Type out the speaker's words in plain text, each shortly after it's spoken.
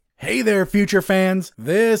Hey there, future fans.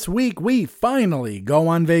 This week we finally go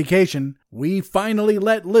on vacation, we finally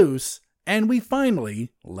let loose, and we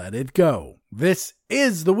finally let it go. This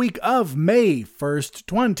is the week of May 1st,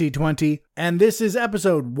 2020, and this is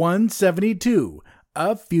episode 172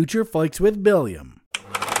 of Future Flicks with Billiam.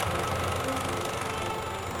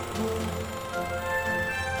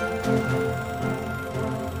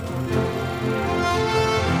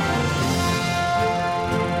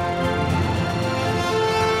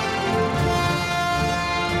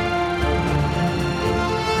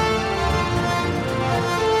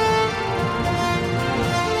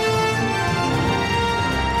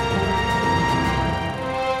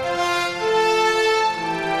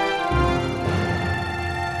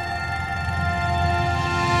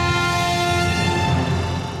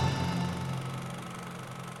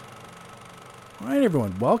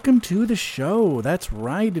 Everyone, welcome to the show. That's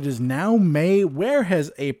right, it is now May. Where has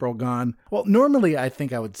April gone? Well, normally I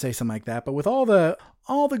think I would say something like that, but with all the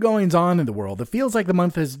goings on in the world, it feels like the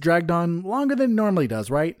month has dragged on longer than it normally does,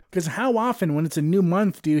 right? Because how often when it's a new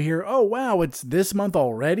month do you hear, oh wow, it's this month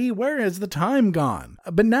already? Where has the time gone?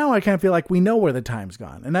 But now I kind of feel like we know where the time's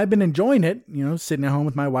gone, and I've been enjoying it, sitting at home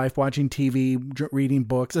with my wife, watching TV, reading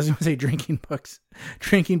books. I was going to say drinking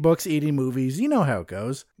books, eating movies. You know how it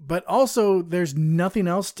goes. But also, there's nothing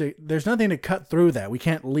to cut through that. We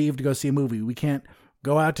can't leave to go see a movie. We can't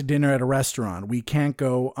go out to dinner at a restaurant. We can't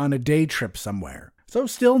go on a day trip somewhere. So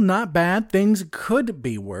still not bad. Things could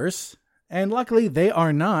be worse. And luckily, they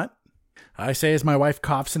are not. I say as my wife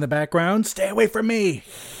coughs in the background, stay away from me.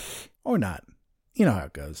 Or not. You know how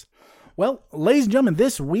it goes. Well, ladies and gentlemen,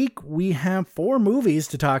 this week we have 4 movies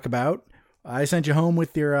to talk about. I sent you home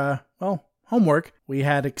with your, homework. We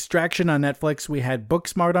had Extraction on Netflix, we had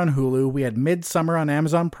Booksmart on Hulu, we had Midsommar on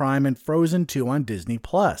Amazon Prime, and Frozen 2 on Disney+.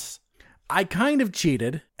 I kind of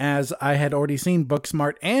cheated, as I had already seen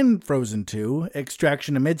Booksmart and Frozen 2.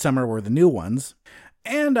 Extraction and Midsommar were the new ones.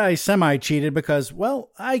 And I semi-cheated because,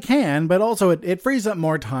 well, I can, but also it frees up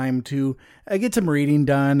more time to get some reading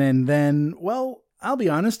done, and then, well, I'll be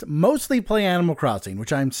honest, mostly play Animal Crossing,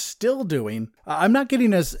 which I'm still doing. I'm not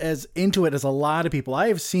getting as into it as a lot of people. I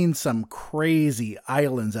have seen some crazy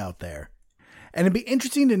islands out there. And it'd be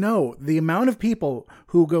interesting to know the amount of people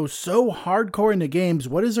who go so hardcore into games.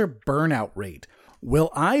 What is their burnout rate?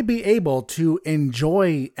 Will I be able to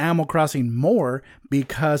enjoy Animal Crossing more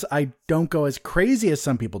because I don't go as crazy as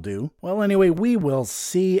some people do? Well, anyway, we will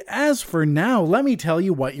see. As for now, let me tell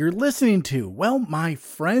you what you're listening to. Well, my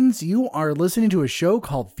friends, you are listening to a show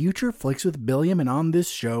called Future Flicks with Billiam, and on this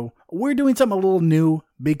show, we're doing something a little new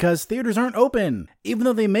because theaters aren't open, even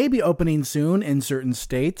though they may be opening soon in certain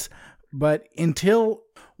states. But until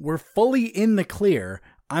we're fully in the clear,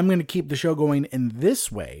 I'm going to keep the show going in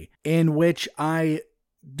this way, in which I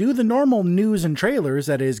do the normal news and trailers,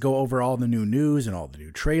 that is, go over all the new news and all the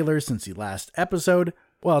new trailers since the last episode.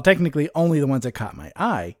 Well, technically only the ones that caught my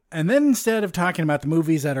eye. And then instead of talking about the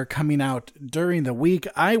movies that are coming out during the week,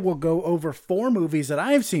 I will go over 4 movies that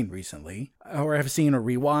I've seen recently, or have seen or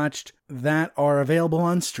rewatched, that are available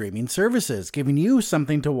on streaming services, giving you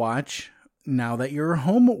something to watch now that you're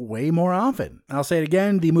home way more often. I'll say it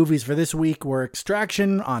again, the movies for this week were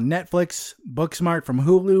Extraction on Netflix, Booksmart from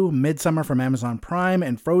Hulu, Midsommar from Amazon Prime,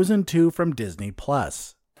 and Frozen 2 from Disney+.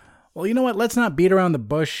 Well, you know what? Let's not beat around the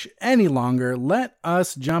bush any longer. Let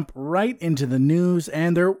us jump right into the news,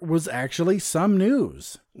 and there was actually some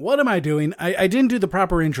news. What am I doing? I didn't do the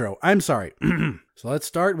proper intro. I'm sorry. So let's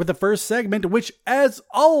start with the first segment, which, as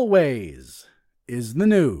always, is the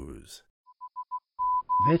news.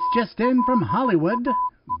 This just in from Hollywood,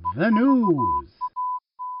 the news.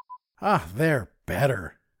 They're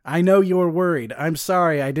better. I know you were worried. I'm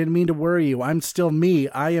sorry, I didn't mean to worry you. I'm still me.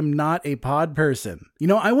 I am not a pod person.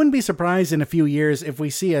 I wouldn't be surprised in a few years if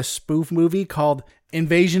we see a spoof movie called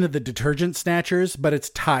Invasion of the Detergent Snatchers, but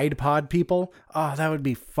it's Tide Pod people. That would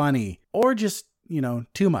be funny. Or just,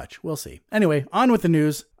 too much. We'll see. Anyway, on with the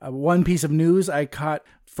news. One piece of news I caught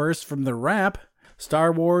first from the Wrap.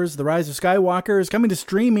 Star Wars: The Rise of Skywalker is coming to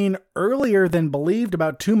streaming earlier than believed,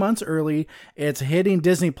 about 2 months early. It's hitting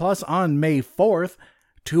Disney Plus on May 4th,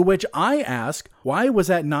 to which I ask, why was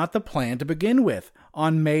that not the plan to begin with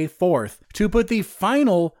on May 4th, to put the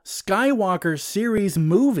final Skywalker series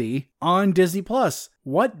movie on Disney Plus?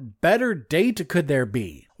 What better date could there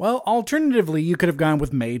be? Well, alternatively, you could have gone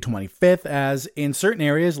with May 25th, as in certain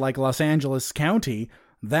areas like Los Angeles County,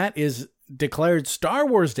 that is declared Star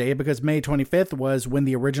Wars Day because May 25th was when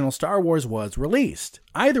the original Star Wars was released.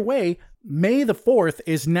 Either way, May the 4th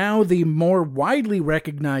is now the more widely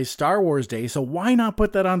recognized Star Wars Day, so why not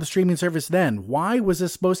put that on the streaming service then? Why was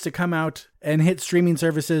this supposed to come out and hit streaming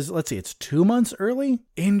services, let's see, it's 2 months early?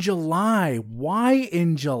 In July. Why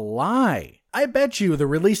in July? I bet you the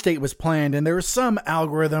release date was planned and there was some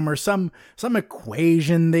algorithm or some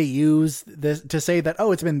equation they used to say that,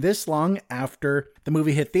 oh, it's been this long after the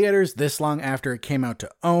movie hit theaters, this long after it came out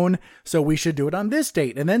to own, so we should do it on this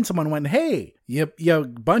date. And then someone went, hey, you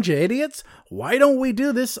bunch of idiots, why don't we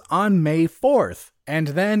do this on May 4th? And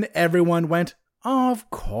then everyone went, of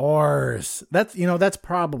course. That's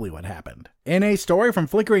probably what happened. In a story from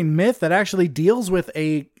Flickering Myth that actually deals with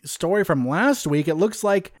a story from last week, it looks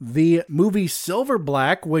like the movie Silver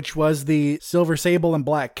Black, which was the Silver Sable and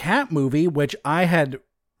Black Cat movie, which I had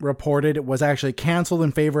reported was actually canceled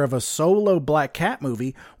in favor of a solo Black Cat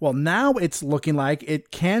movie. Well, now it's looking like it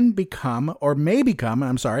can become, or may become,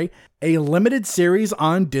 a limited series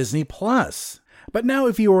on Disney+. But now,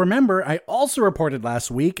 if you remember, I also reported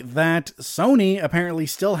last week that Sony apparently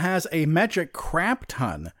still has a metric crap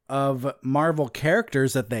ton of Marvel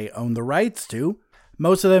characters that they own the rights to,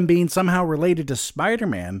 most of them being somehow related to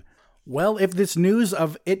Spider-Man. Well, if this news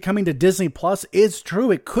of it coming to Disney Plus is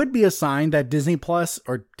true, it could be a sign that Disney and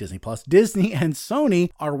Sony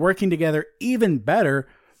are working together even better,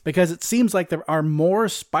 because it seems like there are more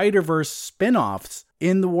Spider-Verse spin-offs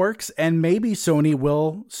in the works, and maybe Sony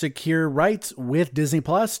will secure rights with Disney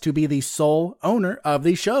Plus to be the sole owner of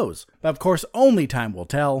these shows. But of course, only time will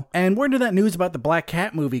tell. And where did that news about the Black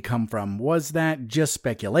Cat movie come from? Was that just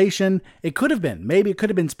speculation? It could have been. Maybe it could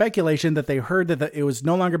have been speculation that they heard that it was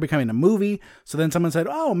no longer becoming a movie, so then someone said,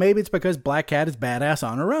 oh, maybe it's because Black Cat is badass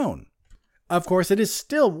on her own. Of course, it is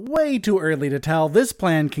still way too early to tell. This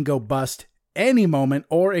plan can go bust any moment,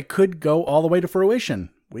 or it could go all the way to fruition.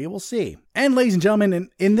 We will see. And ladies and gentlemen,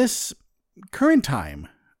 in this current time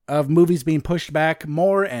of movies being pushed back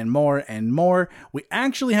more and more and more, we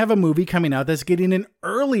actually have a movie coming out that's getting an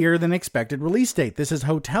earlier than expected release date. This is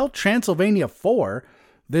Hotel Transylvania 4.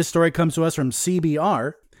 This story comes to us from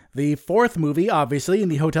CBR. The fourth movie, obviously, in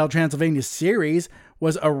the Hotel Transylvania series,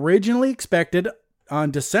 was originally expected on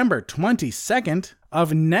December 22nd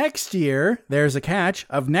of next year. There's a catch,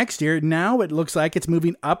 of next year. Now it looks like it's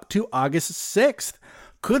moving up to August 6th.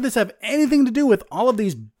 Could this have anything to do with all of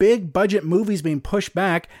these big budget movies being pushed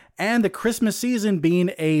back and the Christmas season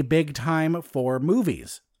being a big time for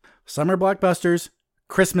movies? Summer blockbusters,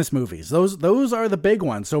 Christmas movies. Those are the big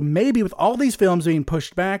ones. So maybe with all these films being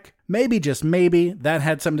pushed back, maybe, just maybe, that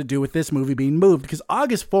had something to do with this movie being moved, because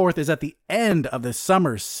August 4th is at the end of the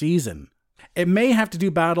summer season. It may have to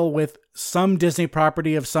do battle with some Disney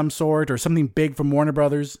property of some sort or something big from Warner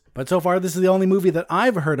Brothers, but so far this is the only movie that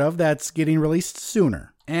I've heard of that's getting released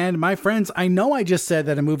sooner. And my friends, I know I just said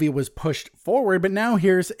that a movie was pushed forward, but now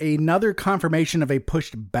here's another confirmation of a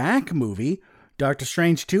pushed back movie. Doctor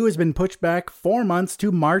Strange 2 has been pushed back 4 months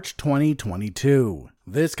to March 2022.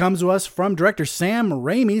 This comes to us from director Sam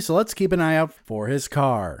Raimi, so let's keep an eye out for his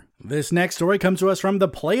car. This next story comes to us from The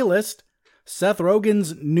Playlist. Seth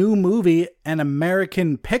Rogen's new movie, An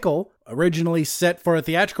American Pickle, originally set for a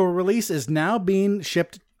theatrical release, is now being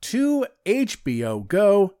shipped to HBO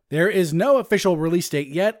Go. There is no official release date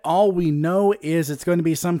yet. All we know is it's going to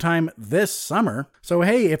be sometime this summer. So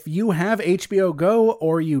hey, if you have HBO Go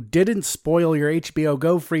or you didn't spoil your HBO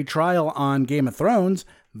Go free trial on Game of Thrones,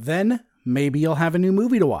 then maybe you'll have a new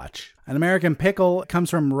movie to watch. An American Pickle comes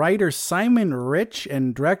from writer Simon Rich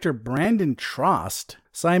and director Brandon Trost.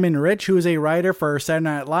 Simon Rich, who is a writer for Saturday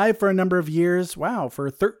Night Live for a number of years, for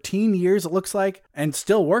 13 years it looks like, and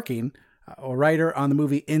still working, a writer on the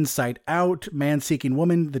movie Inside Out, Man Seeking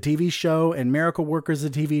Woman, the TV show, and Miracle Workers, the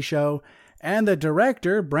TV show. And the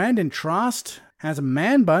director, Brandon Trost, has a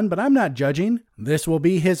man bun, but I'm not judging. This will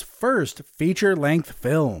be his first feature-length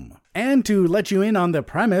film. And to let you in on the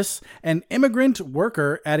premise, an immigrant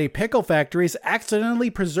worker at a pickle factory is accidentally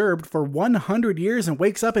preserved for 100 years and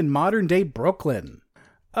wakes up in modern-day Brooklyn.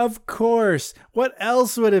 Of course, what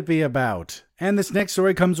else would it be about? And this next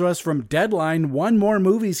story comes to us from Deadline. One more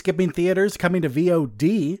movie skipping theaters coming to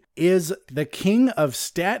VOD is The King of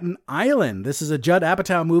Staten Island. This is a Judd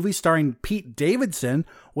Apatow movie starring Pete Davidson.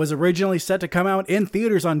 Was originally set to come out in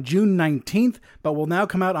theaters on June 19th, but will now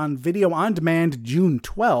come out on video on demand June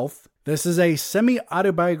 12th. This is a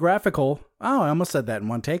semi-autobiographical... I almost said that in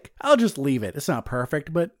one take. I'll just leave it. It's not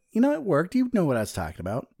perfect, but it worked. You know what I was talking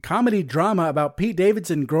about. Comedy drama about Pete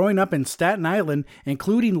Davidson growing up in Staten Island,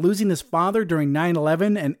 including losing his father during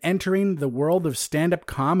 9/11 and entering the world of stand-up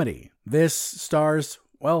comedy. This stars,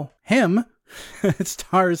 him. It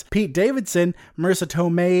stars Pete Davidson, Marissa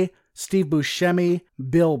Tomei, Steve Buscemi,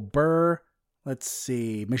 Bill Burr, let's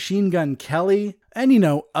see, Machine Gun Kelly,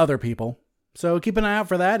 and other people. So keep an eye out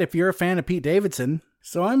for that if you're a fan of Pete Davidson.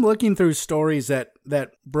 So I'm looking through stories that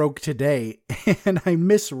broke today, and I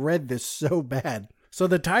misread this so bad. So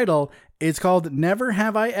the title is called Never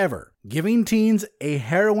Have I Ever, Giving Teens a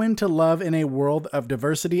Heroine to Love in a World of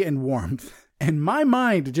Diversity and Warmth. And my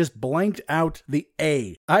mind just blanked out the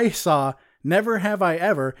A. I saw Never Have I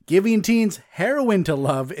Ever, Giving Teens Heroine to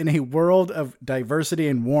Love in a World of Diversity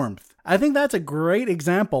and Warmth. I think that's a great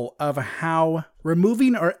example of how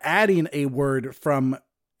removing or adding a word from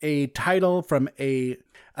a title, from a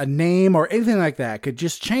name or anything like that could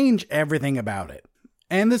just change everything about it.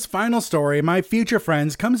 And this final story, My Future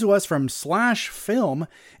Friends, comes to us from Slash Film.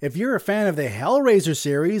 If you're a fan of the Hellraiser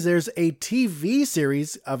series, there's a TV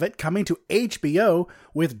series of it coming to HBO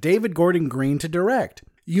with David Gordon Green to direct.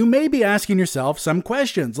 You may be asking yourself some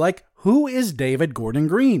questions like, who is David Gordon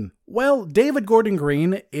Green? Well, David Gordon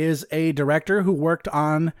Green is a director who worked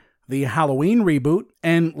on the Halloween reboot,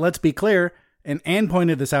 and let's be clear, and Anne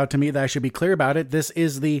pointed this out to me that I should be clear about it, this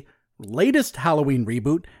is the latest Halloween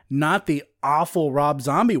reboot, not the awful Rob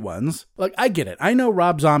Zombie ones. Like, I get it. I know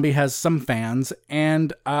Rob Zombie has some fans,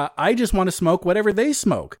 and I just want to smoke whatever they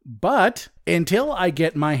smoke. But until I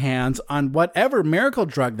get my hands on whatever miracle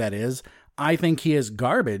drug that is, I think he is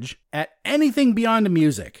garbage at anything beyond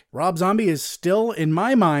music. Rob Zombie is still, in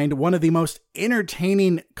my mind, one of the most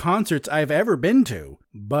entertaining concerts I've ever been to.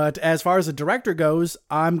 But as far as the director goes,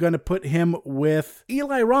 I'm going to put him with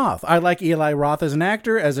Eli Roth. I like Eli Roth as an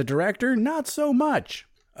actor. As a director, not so much.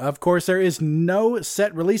 Of course, there is no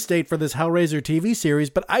set release date for this Hellraiser TV series,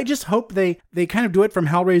 but I just hope they kind of do it from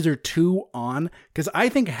Hellraiser 2 on, because I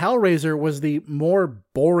think Hellraiser was the more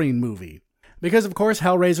boring movie. Because, of course,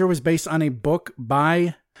 Hellraiser was based on a book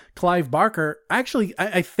by Clive Barker. Actually,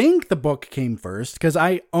 I think the book came first, because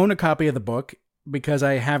I own a copy of the book, because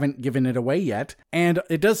I haven't given it away yet. And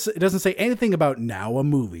it doesn't say anything about now a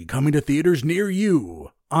movie coming to theaters near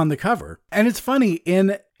you on the cover. And it's funny,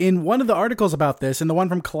 in one of the articles about this, in the one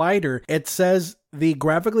from Collider, it says the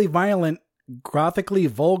graphically violent, gothically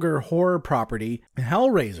vulgar horror property,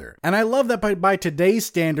 Hellraiser. And I love that by today's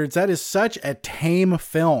standards, that is such a tame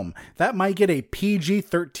film. That might get a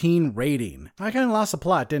PG-13 rating. I kind of lost the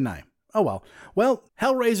plot, didn't I? Oh well. Well,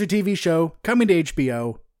 Hellraiser TV show coming to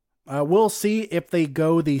HBO. We'll see if they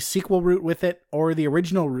go the sequel route with it or the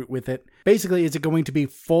original route with it. Basically, is it going to be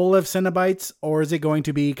full of Cenobites or is it going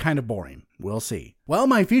to be kind of boring? We'll see. Well,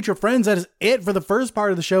 my future friends, that is it for the first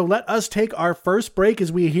part of the show. Let us take our first break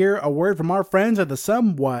as we hear a word from our friends at the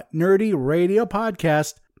Somewhat Nerdy Radio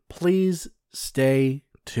Podcast. Please stay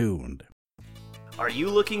tuned. Are you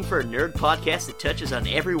looking for a nerd podcast that touches on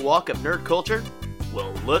every walk of nerd culture?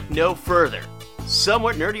 Well, look no further.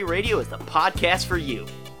 Somewhat Nerdy Radio is the podcast for you.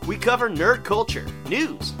 We cover nerd culture,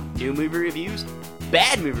 news, new movie reviews,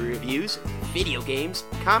 bad movie reviews, video games,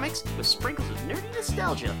 comics, with sprinkles of nerdy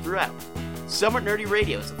nostalgia throughout. Somewhat Nerdy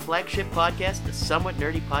Radio is the flagship podcast of the Somewhat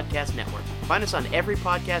Nerdy Podcast Network. Find us on every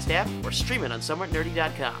podcast app or stream it on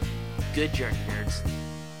somewhatnerdy.com. Good journey, nerds.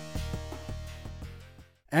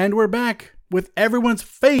 And we're back with everyone's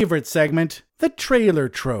favorite segment, the Trailer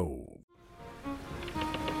Trove.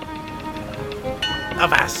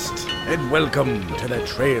 Avast, and welcome to the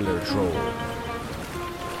Trailer Trove.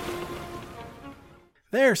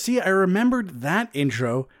 There, see, I remembered that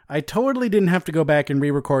intro. I totally didn't have to go back and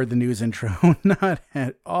re-record the news intro. Not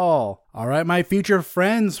at all. All right, my future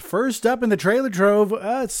friends, first up in the Trailer Trove,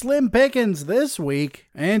 Slim Pickens this week.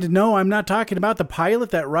 And no, I'm not talking about the pilot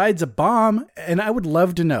that rides a bomb, and I would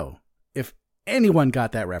love to know if anyone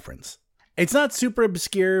got that reference. It's not super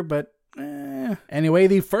obscure, but anyway,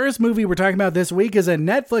 the first movie we're talking about this week is a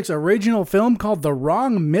Netflix original film called The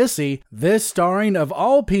Wrong Missy. This starring, of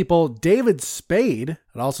all people, David Spade.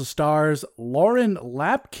 It also stars Lauren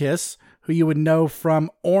Lapkus, who you would know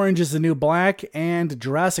from Orange is the New Black and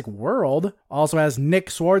Jurassic World. Also has Nick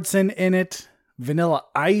Swardson in it, Vanilla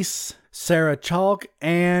Ice, Sarah Chalk,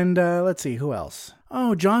 and let's see, who else?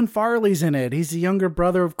 Oh, John Farley's in it. He's the younger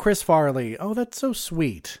brother of Chris Farley. Oh, that's so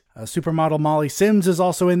sweet. Supermodel Molly Sims is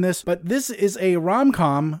also in this, but this is a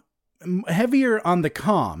rom-com, heavier on the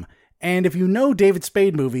com. And if you know David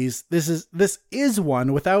Spade movies, this is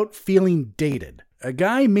one without feeling dated. A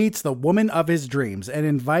guy meets the woman of his dreams and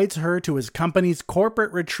invites her to his company's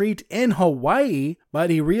corporate retreat in Hawaii, but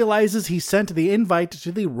he realizes he sent the invite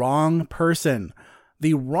to the wrong person.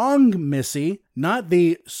 The wrong Missy, not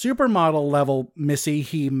the supermodel level Missy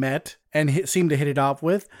he met and seemed to hit it off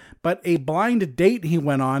with, but a blind date he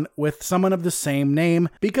went on with someone of the same name.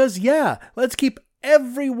 Because yeah, let's keep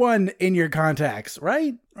everyone in your contacts,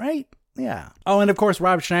 right? Yeah. Oh, and of course,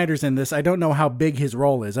 Rob Schneider's in this. I don't know how big his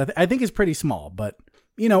role is. I think it's pretty small, but,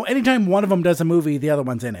 anytime one of them does a movie, the other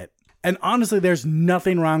one's in it. And honestly, there's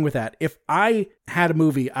nothing wrong with that. If I had a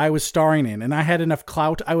movie I was starring in and I had enough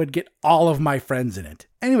clout, I would get all of my friends in it.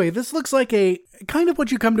 Anyway, this looks like a kind of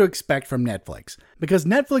what you come to expect from Netflix, because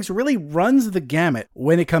Netflix really runs the gamut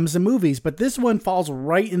when it comes to movies, but this one falls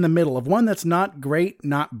right in the middle of one that's not great,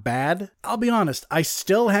 not bad. I'll be honest, I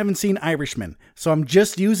still haven't seen Irishman, so I'm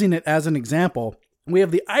just using it as an example. We have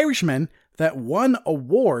The Irishman that won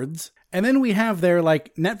awards, and then we have their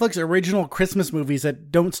Netflix original Christmas movies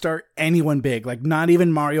that don't star anyone big, not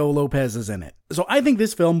even Mario Lopez is in it. So I think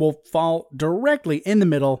this film will fall directly in the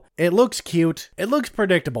middle. It looks cute. It looks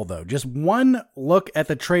predictable though. Just one look at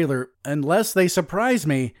the trailer, unless they surprise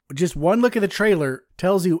me, just one look at the trailer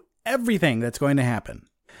tells you everything that's going to happen.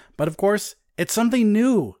 But of course, it's something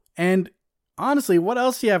new. And honestly, what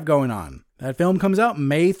else do you have going on? That film comes out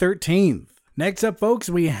May 13th. Next up, folks,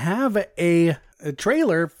 we have a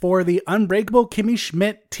trailer for the Unbreakable Kimmy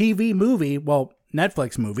Schmidt TV movie,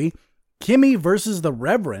 Netflix movie, Kimmy versus the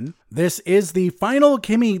Reverend. This is the final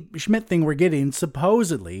Kimmy Schmidt thing we're getting,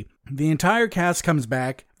 supposedly. The entire cast comes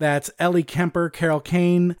back. That's Ellie Kemper, Carol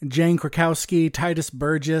Kane, Jane Krakowski, Titus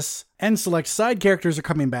Burgess, and select side characters are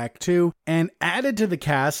coming back too. And added to the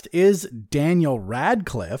cast is Daniel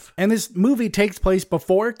Radcliffe. And this movie takes place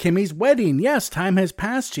before Kimmy's wedding. Yes, time has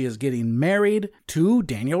passed. She is getting married to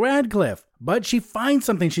Daniel Radcliffe. But she finds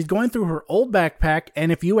something. She's going through her old backpack,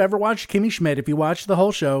 and if you ever watched Kimmy Schmidt, if you watched the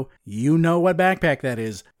whole show, you know what backpack that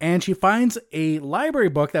is. And she finds a library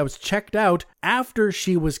book that was checked out after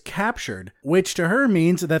she was captured, which to her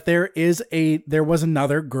means that there was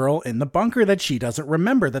another girl in the bunker that she doesn't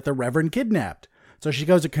remember, that the Reverend kidnapped. So she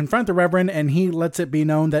goes to confront the Reverend, and he lets it be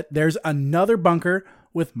known that there's another bunker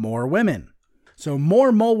with more women. So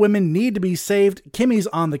more mole women need to be saved. Kimmy's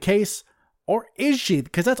on the case. Or is she?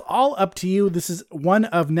 Because that's all up to you. This is one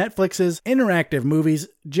of Netflix's interactive movies,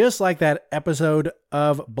 just like that episode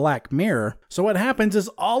of Black Mirror. So what happens is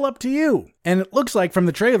all up to you. And it looks like from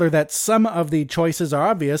the trailer that some of the choices are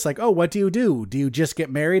obvious, like, oh, what do? Do you just get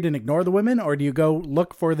married and ignore the women? Or do you go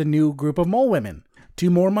look for the new group of mole women? Two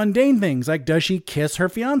more mundane things, like does she kiss her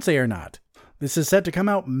fiancé or not? This is set to come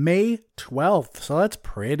out May 12th, so that's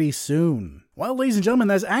pretty soon. Well, ladies and gentlemen,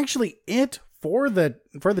 that's actually it for the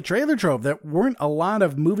trailer trove. There weren't a lot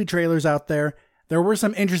of movie trailers out there. There were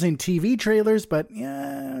some interesting TV trailers, but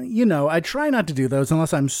I try not to do those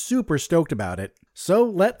unless I'm super stoked about it. So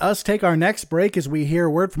let us take our next break as we hear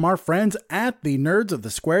a word from our friends at the Nerds of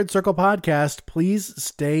the Squared Circle podcast. Please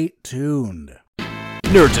stay tuned.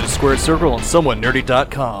 Nerds of the Squared Circle on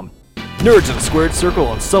SomewhatNerdy.com. Nerds of the Squared Circle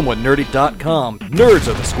on SomewhatNerdy.com. Nerds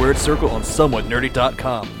of the Squared Circle on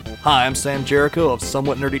SomewhatNerdy.com. Hi, I'm Sam Jericho of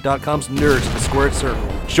SomewhatNerdy.com's Nerds of the Squared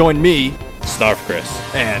Circle. Join me, Snarf Chris,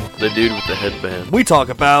 and the dude with the headband. We talk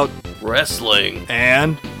about wrestling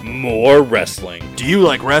and more wrestling. Do you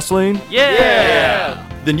like wrestling? Yeah!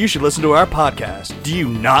 Then you should listen to our podcast. Do you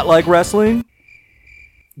not like wrestling?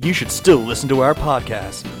 You should still listen to our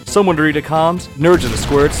podcast. SomewhatNerdy.com's Nerds of the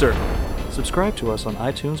Squared Circle. Subscribe to us on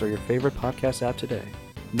iTunes or your favorite podcast app today.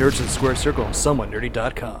 Nerds of the Squared Circle on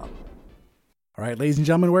SomewhatNerdy.com. All right, ladies and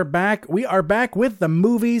gentlemen, we're back. We are back with the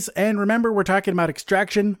movies, and remember, we're talking about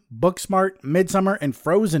Extraction, Booksmart, Midsommar, and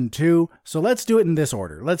Frozen 2. So let's do it in this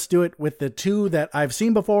order. Let's do it with the two that I've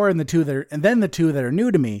seen before and then the two that are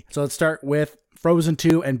new to me. So let's start with Frozen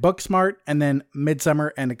 2 and Booksmart, and then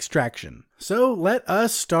Midsommar and Extraction. So let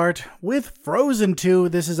us start with Frozen 2.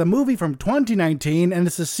 This is a movie from 2019, and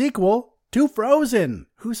it's a sequel to Frozen.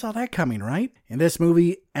 Who saw that coming, right? In this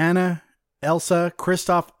movie, Anna, Elsa,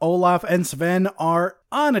 Kristoff, Olaf, and Sven are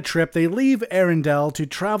on a trip. They leave Arendelle to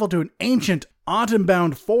travel to an ancient,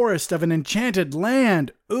 autumn-bound forest of an enchanted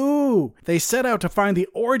land. Ooh! They set out to find the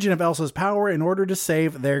origin of Elsa's power in order to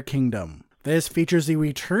save their kingdom. This features the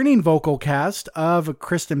returning vocal cast of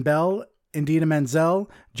Kristen Bell, Idina Menzel,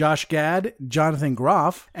 Josh Gad, Jonathan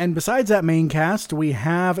Groff, and besides that main cast, we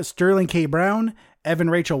have Sterling K. Brown, Evan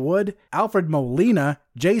Rachel Wood, Alfred Molina,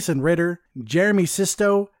 Jason Ritter, Jeremy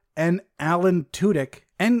Sisto, and Alan Tudyk.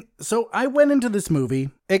 And so I went into this movie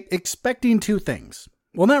expecting two things.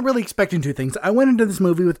 Well, not really expecting two things. I went into this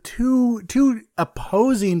movie with two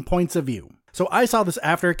opposing points of view. So I saw this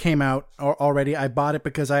after it came out already. I bought it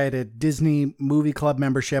because I had a Disney Movie Club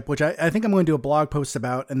membership, which I think I'm going to do a blog post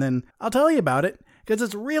about, and then I'll tell you about it because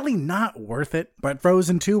it's really not worth it. But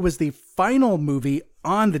Frozen 2 was the final movie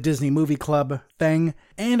on the Disney Movie Club thing,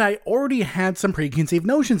 and I already had some preconceived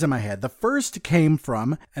notions in my head. The first came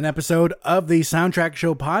from an episode of the Soundtrack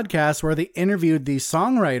Show podcast where they interviewed the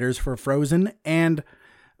songwriters for Frozen, and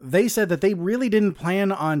they said that they really didn't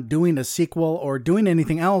plan on doing a sequel or doing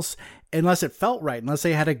anything else unless it felt right, unless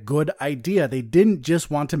they had a good idea. They didn't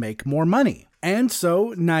just want to make more money. And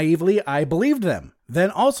so, naively, I believed them.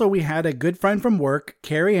 Then also we had a good friend from work,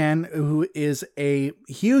 Carrie Ann, who is a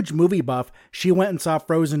huge movie buff. She went and saw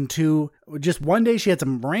Frozen 2. Just one day she had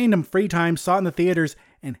some random free time, saw it in the theaters,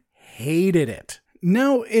 and hated it.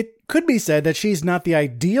 Now, it could be said that she's not the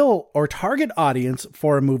ideal or target audience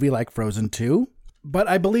for a movie like Frozen 2, but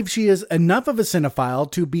I believe she is enough of a cinephile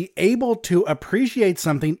to be able to appreciate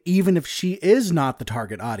something even if she is not the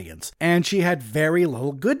target audience. And she had very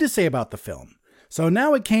little good to say about the film. So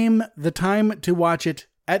now it came the time to watch it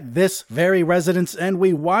at this very residence, and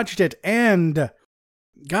we watched it, and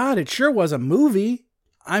God, it sure was a movie.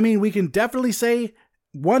 I mean, we can definitely say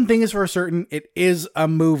one thing is for certain, it is a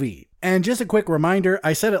movie. And just a quick reminder,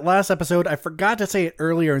 I said it last episode, I forgot to say it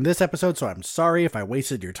earlier in this episode, so I'm sorry if I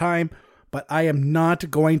wasted your time, but I am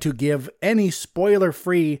not going to give any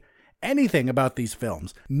spoiler-free anything about these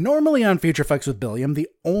films. Normally on Future Fucks with Billiam, the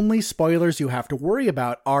only spoilers you have to worry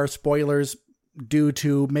about are spoilers due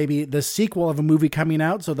to maybe the sequel of a movie coming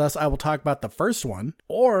out, so thus I will talk about the first one.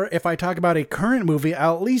 Or if I talk about a current movie,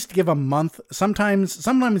 I'll at least give a month,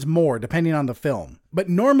 sometimes more, depending on the film. But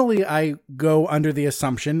normally I go under the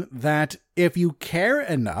assumption that if you care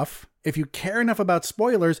enough about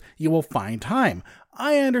spoilers, you will find time.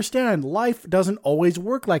 I understand life doesn't always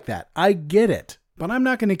work like that. I get it. But I'm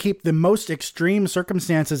not going to keep the most extreme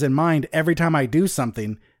circumstances in mind every time I do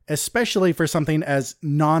something, especially for something as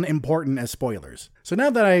non-important as spoilers. So now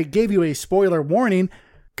that I gave you a spoiler warning,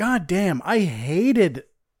 goddamn, I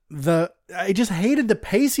just hated the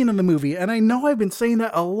pacing of the movie. And I know I've been saying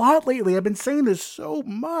that a lot lately. I've been saying this so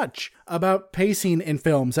much about pacing in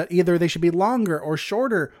films, that either they should be longer or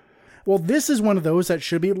shorter. Well, this is one of those that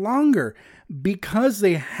should be longer because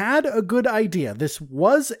they had a good idea. This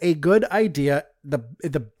was a good idea, the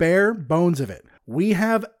bare bones of it. We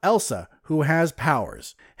have Elsa, who has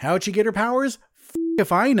powers. How'd she get her powers?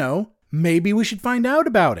 If I know. Maybe we should find out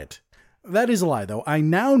about it. That is a lie, though. I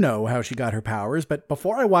now know how she got her powers, but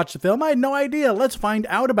before I watched the film, I had no idea. Let's find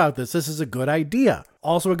out about this. This is a good idea.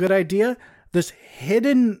 Also a good idea, this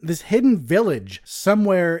hidden village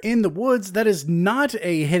somewhere in the woods that is not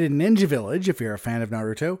a hidden ninja village, if you're a fan of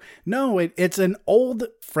Naruto. No, it's an old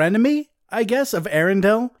frenemy, I guess, of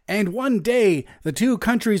Arendelle. And one day, the two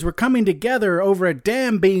countries were coming together over a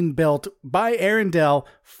dam being built by Arendelle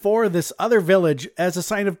for this other village as a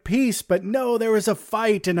sign of peace. But no, there was a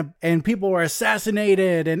fight and people were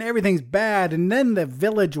assassinated and everything's bad. And then the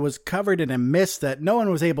village was covered in a mist that no one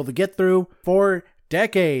was able to get through for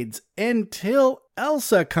decades until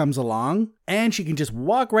Elsa comes along and she can just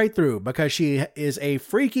walk right through because she is a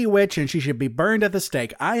freaky witch and she should be burned at the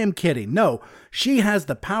stake. I am kidding. No, she has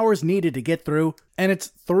the powers needed to get through, and it's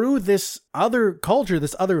through this other culture,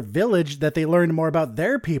 this other village, that they learned more about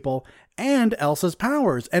their people and Elsa's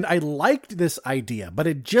powers. And I liked this idea, but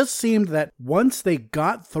it just seemed that once they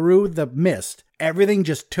got through the mist, everything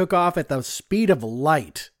just took off at the speed of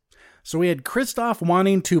light. So we had Kristoff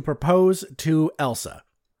wanting to propose to Elsa.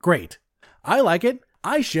 Great. I like it.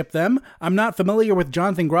 I ship them. I'm not familiar with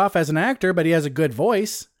Jonathan Groff as an actor, but he has a good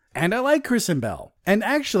voice. And I like Kristen Bell. And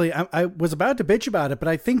actually, I was about to bitch about it, but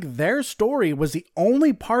I think their story was the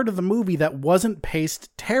only part of the movie that wasn't paced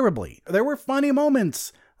terribly. There were funny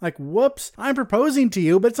moments. Like, whoops, I'm proposing to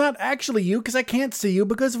you, but it's not actually you because I can't see you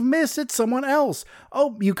because of mist. It's someone else.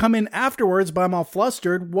 Oh, you come in afterwards, but I'm all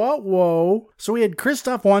flustered. Whoa. So we had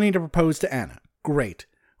Kristoff wanting to propose to Anna. Great.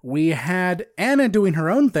 We had Anna doing her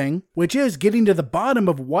own thing, which is getting to the bottom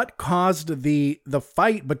of what caused the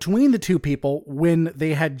fight between the two people when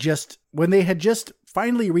they had just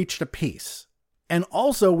finally reached a peace. And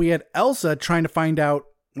also we had Elsa trying to find out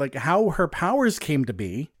like how her powers came to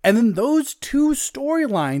be. And then those two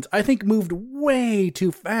storylines, I think, moved way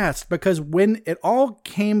too fast because when it all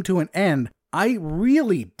came to an end, I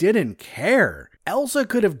really didn't care. Elsa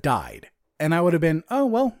could have died and I would have been, oh,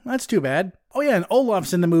 well, that's too bad. Oh yeah, and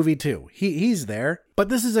Olaf's in the movie too. He's there. But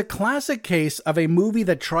this is a classic case of a movie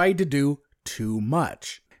that tried to do too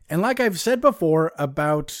much. And like I've said before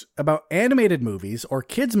about animated movies or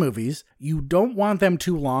kids movies, you don't want them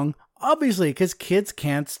too long. Obviously, because kids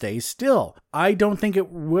can't stay still. I don't think it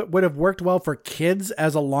would have worked well for kids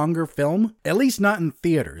as a longer film, at least not in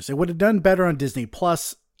theaters. It would have done better on Disney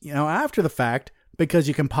Plus, after the fact, because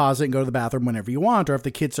you can pause it and go to the bathroom whenever you want, or if the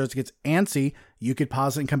kid starts to get antsy, you could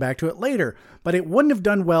pause it and come back to it later. But it wouldn't have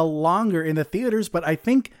done well longer in the theaters, but I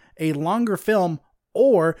think a longer film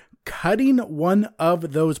or cutting one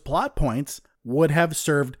of those plot points would have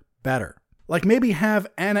served better. Like maybe have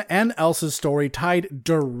Anna and Elsa's story tied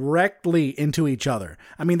directly into each other.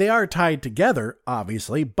 I mean, they are tied together,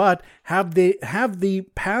 obviously, but have the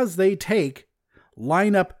paths they take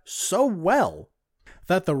line up so well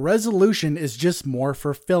that the resolution is just more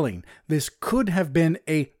fulfilling. This could have been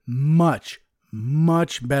a much,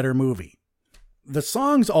 much better movie. The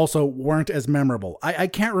songs also weren't as memorable. I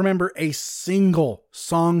can't remember a single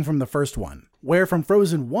song from the first one. Where from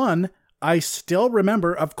Frozen 1, I still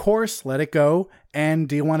remember, of course, Let It Go and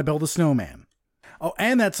Do You Want to Build a Snowman? Oh,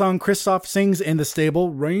 and that song Kristoff sings in the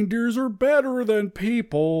stable, Reindeers are better than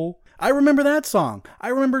people. I remember that song. I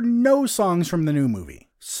remember no songs from the new movie.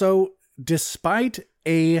 So, despite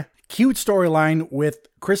a cute storyline with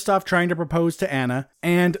Kristoff trying to propose to Anna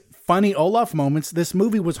and funny Olaf moments, this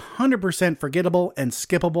movie was 100% forgettable and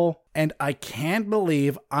skippable, and I can't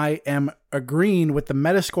believe I am agreeing with the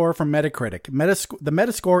Metascore from Metacritic. The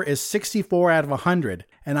Metascore is 64 out of 100,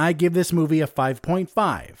 and I give this movie a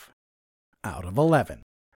 5.5 out of 11.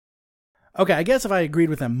 Okay, I guess if I agreed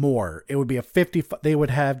with them more, it would be a 50. They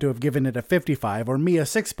would have to have given it a 55 or me a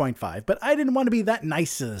 6.5, but I didn't want to be that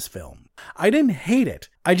nice to this film. I didn't hate it,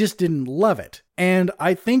 I just didn't love it. And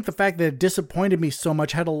I think the fact that it disappointed me so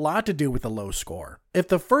much had a lot to do with the low score. If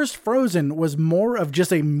the first Frozen was more of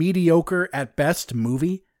just a mediocre at best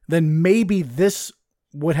movie, then maybe this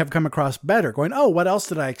would have come across better, going, oh, what else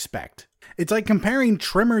did I expect? It's like comparing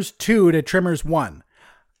Tremors 2 to Tremors 1.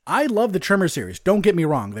 I love the Tremors series, don't get me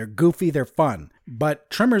wrong, they're goofy, they're fun, but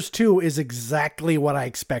Tremors 2 is exactly what I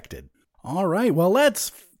expected. Alright, well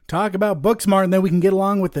let's talk about Booksmart and then we can get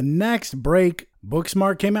along with the next break.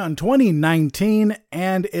 Booksmart came out in 2019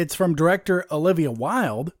 and it's from director Olivia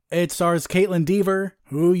Wilde. It stars Caitlin Dever,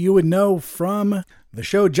 who you would know from the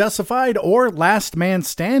show Justified or Last Man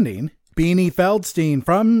Standing, Beanie Feldstein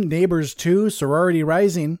from Neighbors 2, Sorority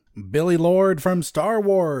Rising, Billy Lord from Star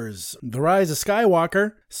Wars, The Rise of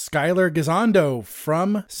Skywalker, Skylar Gisondo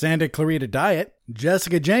from Santa Clarita Diet,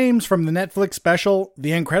 Jessica James from the Netflix special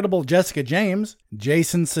The Incredible Jessica James,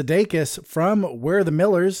 Jason Sudeikis from We're the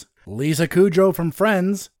Millers, Lisa Kudrow from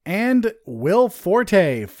Friends, and Will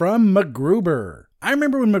Forte from MacGruber. I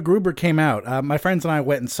remember when MacGruber came out, my friends and I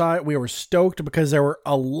went and saw it. We were stoked because there were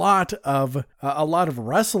a lot of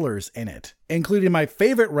wrestlers in it, including my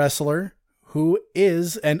favorite wrestler, who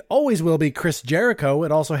is and always will be Chris Jericho.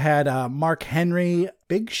 It also had Mark Henry,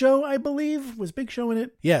 Big Show, I believe. Was Big Show in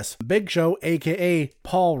it? Yes, Big Show, aka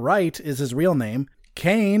Paul Wright is his real name.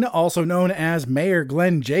 Kane, also known as Mayor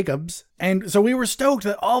Glenn Jacobs. And so we were stoked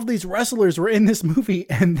that all of these wrestlers were in this movie,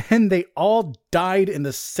 and then they all died in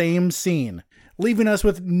the same scene, leaving us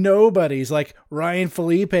with nobodies like Ryan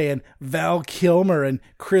Felipe and Val Kilmer and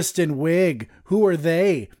Kristen Wiig. Who are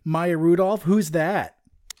they? Maya Rudolph? Who's that?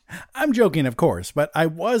 I'm joking, of course, but I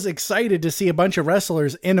was excited to see a bunch of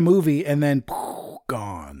wrestlers in a movie and then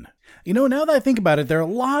gone. You know, now that I think about it, there are a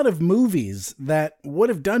lot of movies that would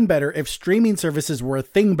have done better if streaming services were a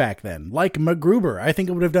thing back then, like MacGruber. I think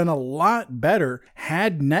it would have done a lot better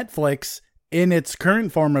had Netflix, in its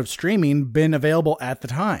current form of streaming, been available at the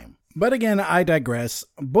time. But again, I digress.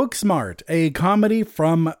 Booksmart, a comedy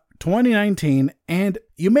from 2019, and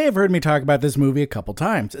you may have heard me talk about this movie a couple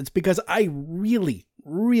times. It's because I really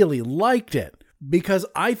liked it. Because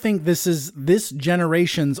I think this is this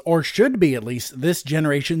generation's, or should be at least, this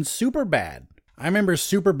generation's Superbad. I remember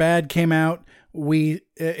Superbad came out.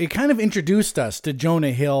 It kind of introduced us to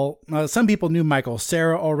Jonah Hill. Some people knew Michael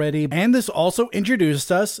Cera already. And this also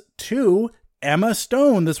introduced us to Emma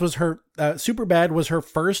Stone. This was her, Superbad was her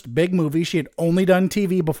first big movie. She had only done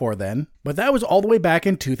TV before then, but that was all the way back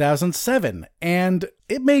in 2007. And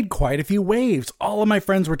it made quite a few waves. All of my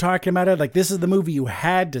friends were talking about it. Like, this is the movie you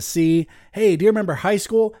had to see. Hey, do you remember high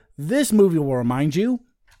school? This movie will remind you.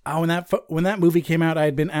 When that movie came out, I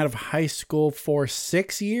had been out of high school for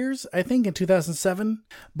 6 years, I think, in 2007.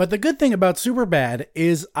 But the good thing about Superbad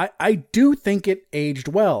is I do think it aged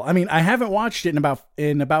well. I mean, I haven't watched it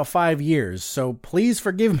in about 5 years, so please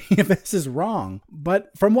forgive me if this is wrong. But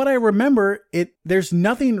from what I remember, there's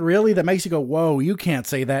nothing really that makes you go, whoa, you can't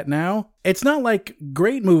say that now. It's not like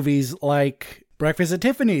great movies like Breakfast at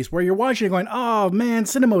Tiffany's, where you're watching and going, oh man,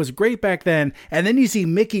 cinema was great back then. And then you see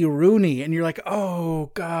Mickey Rooney and you're like, oh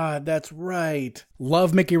God, that's right.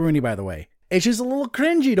 Love Mickey Rooney, by the way. It's just a little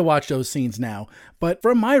cringy to watch those scenes now. But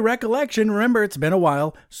from my recollection, remember, it's been a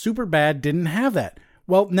while, Superbad didn't have that.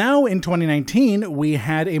 Well, now in 2019, we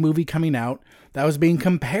had a movie coming out that was being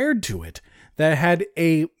compared to it, that had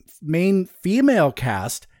a main female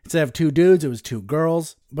cast. Instead of 2 dudes, it was 2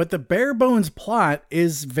 girls. But the bare bones plot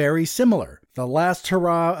is very similar. the last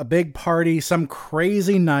hurrah, a big party, some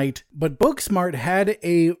crazy night. But Booksmart had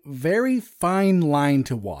a very fine line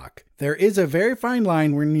to walk. There is a very fine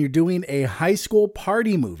line when you're doing a high school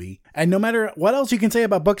party movie. And no matter what else you can say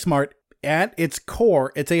about Booksmart, at its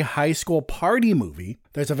core, it's a high school party movie.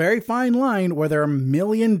 There's a very fine line where there are a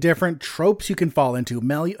million different tropes you can fall into,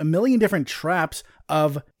 a million different traps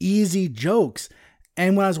of easy jokes.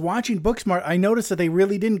 And when I was watching Booksmart, I noticed that they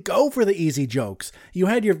really didn't go for the easy jokes. You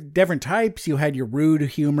had your different types, you had your rude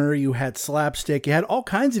humor, you had slapstick, you had all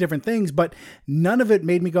kinds of different things, but none of it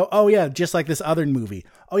made me go, oh yeah, just like this other movie.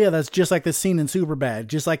 Oh yeah, that's just like this scene in Superbad,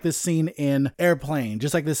 just like this scene in Airplane,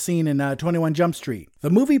 just like this scene in 21 Jump Street. The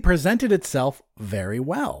movie presented itself very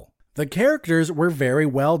well. The characters were very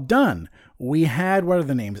well done. We had, what are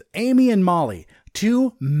the names? Amy and Molly,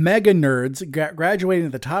 two mega nerds graduating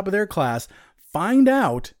at the top of their class, find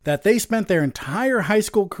out that they spent their entire high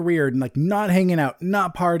school career like not hanging out,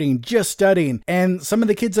 not partying, just studying. And some of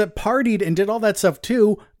the kids that partied and did all that stuff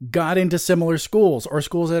too got into similar schools or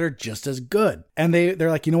schools that are just as good. And they're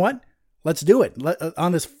like, you know what? Let's do it.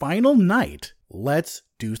 On this final night, let's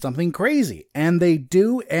do something crazy. And they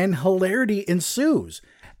do, and hilarity ensues.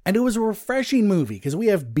 And it was a refreshing movie because we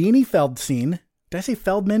have Beanie Feldstein. Did I say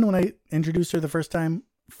Feldman when I introduced her the first time?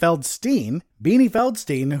 Feldstein, Beanie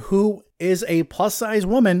Feldstein, who is a plus-size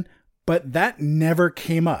woman, but that never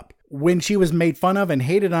came up. When she was made fun of and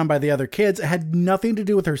hated on by the other kids, it had nothing to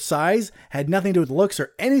do with her size, had nothing to do with looks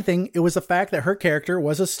or anything. It was the fact that her character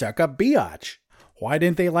was a stuck-up biatch. Why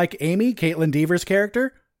didn't they like Amy, Caitlin Deaver's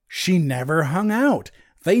character? She never hung out.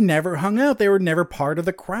 They never hung out. They were never part of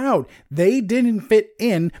the crowd. They didn't fit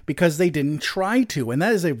in because they didn't try to. And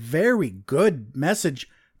that is a very good message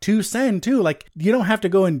to send too. Like, you don't have to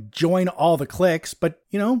go and join all the cliques, but,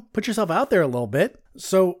 you know, put yourself out there a little bit.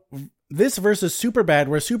 So this versus Superbad,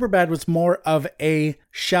 where Superbad was more of a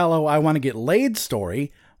shallow, I want to get laid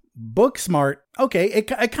story. Booksmart, okay,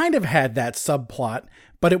 it kind of had that subplot,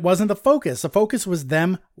 but it wasn't the focus. The focus was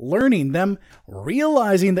them learning, them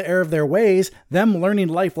realizing the error of their ways, them learning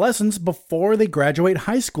life lessons before they graduate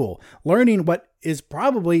high school, learning what is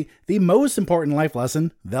probably the most important life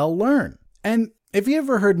lesson they'll learn. And if you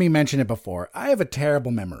ever heard me mention it before, I have a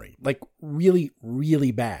terrible memory, like really,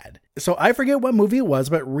 really bad. So I forget what movie it was,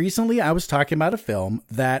 but recently I was talking about a film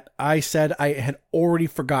that I said I had already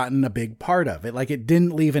forgotten a big part of it. Like, it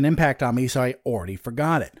didn't leave an impact on me, so I already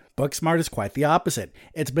forgot it. Booksmart is quite the opposite.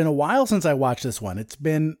 It's been a while since I watched this one.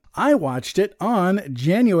 I watched it on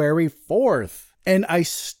January 4th. And I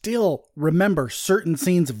still remember certain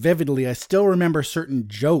scenes vividly. I still remember certain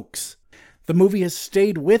jokes. The movie has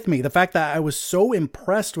stayed with me. The fact that I was so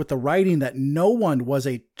impressed with the writing that no one was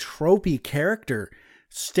a tropey character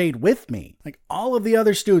stayed with me. Like, all of the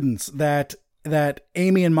other students that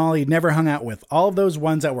Amy and Molly never hung out with, all of those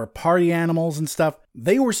ones that were party animals and stuff,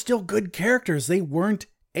 they were still good characters. They weren't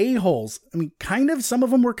a-holes. I mean, kind of, some of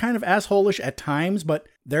them were kind of assholish at times, but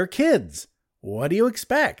they're kids. What do you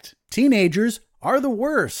expect? Teenagers are the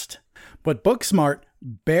worst. But Booksmart,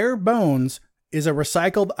 bare bones, is a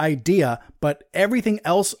recycled idea, but everything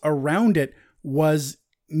else around it was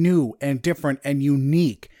new and different and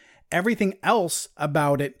unique. Everything else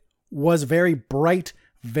about it was very bright,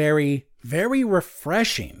 very, very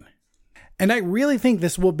refreshing. And I really think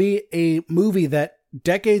this will be a movie that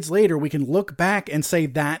decades later we can look back and say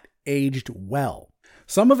that aged well.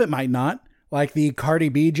 Some of it might not, like the Cardi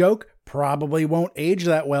B joke probably won't age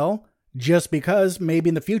that well. Just because maybe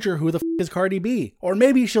in the future, who the f is Cardi B? Or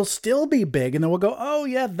maybe she'll still be big and then we'll go, oh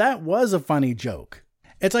yeah, that was a funny joke.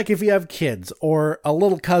 It's like if you have kids or a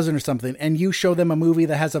little cousin or something and you show them a movie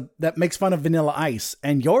that makes fun of Vanilla Ice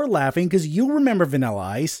and you're laughing because you remember Vanilla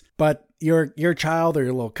Ice, but your child or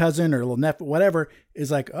your little cousin or little nephew, whatever,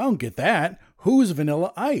 is like, I don't get that. Who's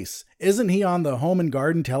Vanilla Ice? Isn't he on the Home and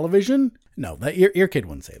Garden television? No, your kid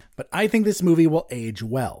wouldn't say that. But I think this movie will age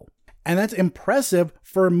well. And that's impressive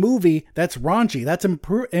for a movie that's raunchy. That's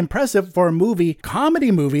impressive for a comedy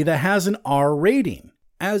movie that has an R rating.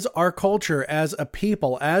 As our culture, as a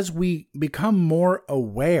people, as we become more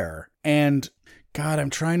aware, and God, I'm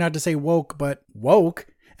trying not to say woke, but woke,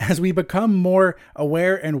 as we become more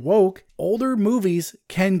aware and woke, older movies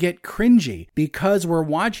can get cringy because we're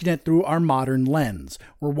watching it through our modern lens.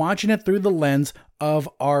 We're watching it through the lens of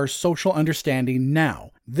our social understanding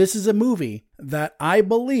now. This is a movie that I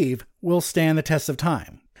believe will stand the test of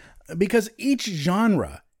time because each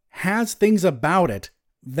genre has things about it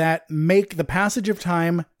that make the passage of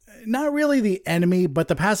time not really the enemy, but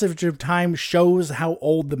the passage of time shows how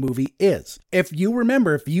old the movie is. If you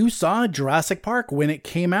remember, if you saw Jurassic Park when it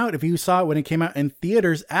came out, if you saw it when it came out in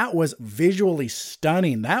theaters, that was visually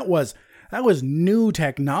stunning. That was That was new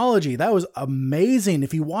technology. That was amazing.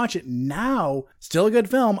 If you watch it now, still a good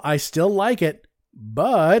film. I still like it,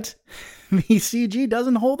 but the CG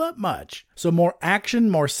doesn't hold up much. So more action,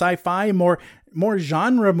 more sci-fi, more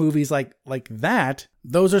genre movies like that.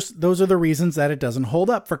 Those are the reasons that it doesn't hold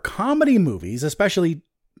up. For comedy movies, especially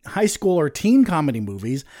high school or teen comedy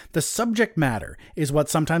movies, the subject matter is what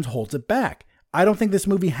sometimes holds it back. I don't think this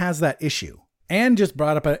movie has that issue. Anne just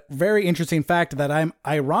brought up a very interesting fact that I'm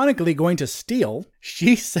ironically going to steal.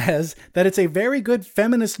 She says that it's a very good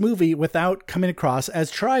feminist movie without coming across as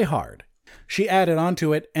try-hard. She added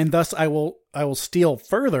onto it, and thus I will steal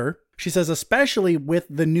further. She says, especially with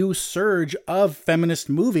the new surge of feminist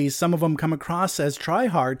movies, some of them come across as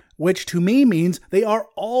try-hard, which to me means they are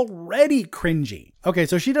already cringy. Okay,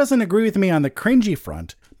 so she doesn't agree with me on the cringy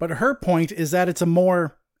front, but her point is that it's a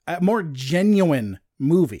more genuine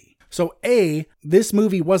movie. So A, this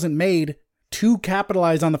movie wasn't made to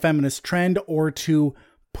capitalize on the feminist trend or to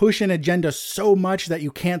push an agenda so much that you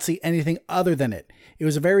can't see anything other than it.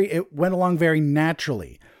 It went along very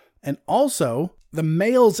naturally. And also, the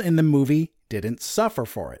males in the movie didn't suffer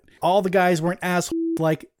for it. All the guys weren't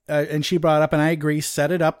assholes and she brought up, and I agree, Set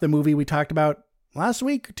It Up, the movie we talked about last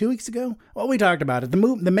week, 2 weeks ago. Well, we talked about it.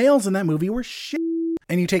 The males in that movie were shit.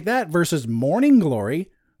 And you take that versus Morning Glory,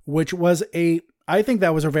 which was I think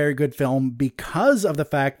that was a very good film because of the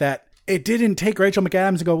fact that it didn't take Rachel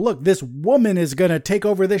McAdams and go, look, this woman is going to take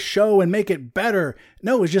over this show and make it better.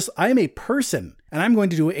 No, it's just, I'm a person and I'm going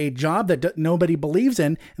to do a job that nobody believes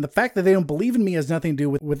in. And the fact that they don't believe in me has nothing to do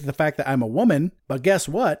with the fact that I'm a woman. But guess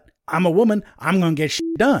what? I'm a woman. I'm going to get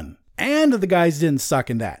shit done. And the guys didn't suck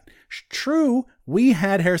in that. True, we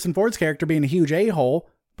had Harrison Ford's character being a huge a-hole,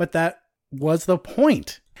 but that was the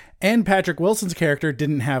point. And Patrick Wilson's character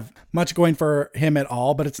didn't have much going for him at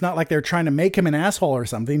all, but it's not like they're trying to make him an asshole or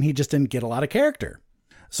something. He just didn't get a lot of character.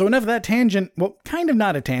 So enough of that tangent. Well, kind of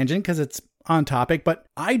not a tangent because it's on topic, but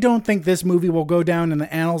I don't think this movie will go down in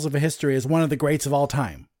the annals of history as one of the greats of all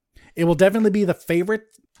time. It will definitely be the favorite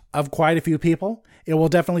of quite a few people. It will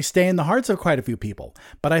definitely stay in the hearts of quite a few people.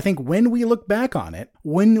 But I think when we look back on it,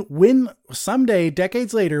 when someday,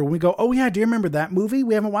 decades later, when we go, oh yeah, do you remember that movie?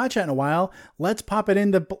 We haven't watched that in a while. Let's plop it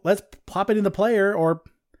in the player or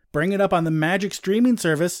bring it up on the Magic streaming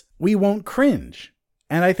service. We won't cringe.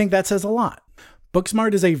 And I think that says a lot.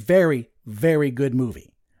 Booksmart is a very, very good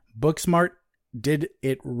movie. Booksmart did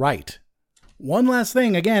it right. One last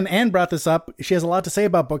thing, again, Anne brought this up. She has a lot to say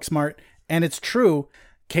about Booksmart, and it's true.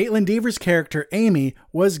 Caitlin Deaver's character, Amy,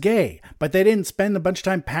 was gay, but they didn't spend a bunch of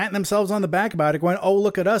time patting themselves on the back about it, going, oh,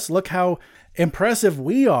 look at us, look how impressive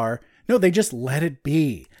we are. No, they just let it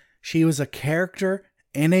be. She was a character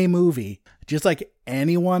in a movie, just like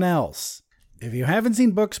anyone else. If you haven't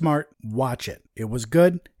seen Booksmart, watch it. It was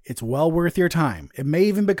good. It's well worth your time. It may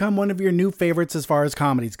even become one of your new favorites as far as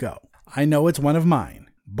comedies go. I know it's one of mine.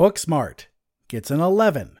 Booksmart gets an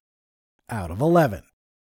 11 out of 11.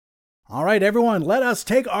 All right, everyone, let us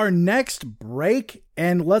take our next break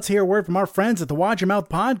and let's hear a word from our friends at the Watch Your Mouth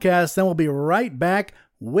podcast. Then we'll be right back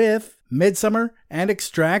with Midsommar and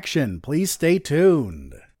Extraction. Please stay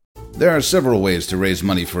tuned. There are several ways to raise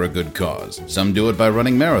money for a good cause. Some do it by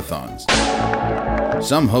running marathons.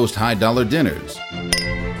 Some host high-dollar dinners.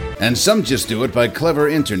 And some just do it by clever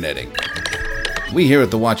interneting. We here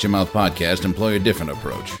at the Watch Your Mouth podcast employ a different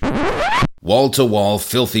approach. Wall-to-wall,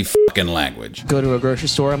 filthy fucking language. Go to a grocery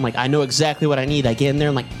store, I'm like, I know exactly what I need. I get in there,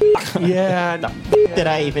 I'm like, yeah, the did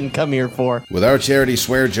I even come here for? With our charity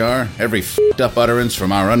swear jar, every f***ed-up utterance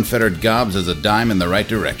from our unfettered gobs is a dime in the right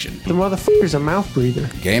direction. The motherfucker's a mouth breather.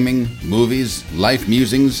 Gaming, movies, life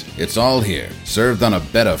musings, it's all here. Served on a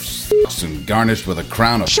bed of f***s and garnished with a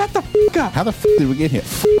crown of... Shut the f*** up! How the f*** did we get here?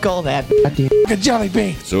 F*** all that, goddamn jelly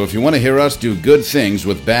bean. So if you want to hear us do good things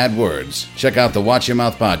with bad words, check out the Watch Your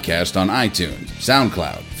Mouth podcast on iTunes,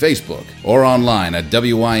 SoundCloud, Facebook, or online at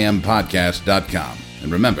WIMpodcast.com.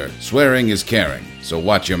 And remember, swearing is caring, so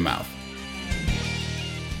watch your mouth.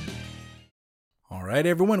 All right,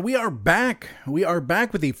 everyone, we are back. We are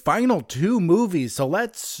back with the final two movies. So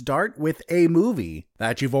let's start with a movie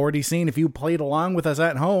that you've already seen if you played along with us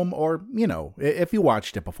at home or, if you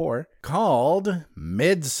watched it before, called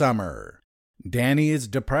Midsommar. Danny is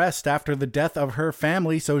depressed after the death of her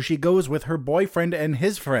family, so she goes with her boyfriend and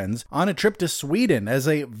his friends on a trip to Sweden as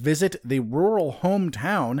they visit the rural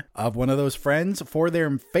hometown of one of those friends for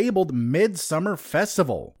their fabled Midsummer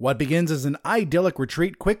Festival. What begins as an idyllic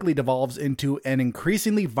retreat quickly devolves into an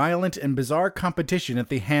increasingly violent and bizarre competition at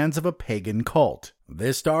the hands of a pagan cult.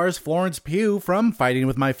 This stars Florence Pugh from Fighting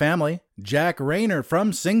With My Family, Jack Rayner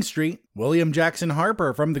from Sing Street, William Jackson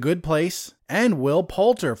Harper from The Good Place, and Will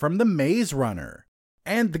Poulter from The Maze Runner.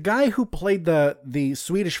 And the guy who played the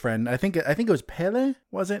Swedish friend, I think it was Pelle,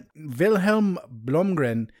 was it? Wilhelm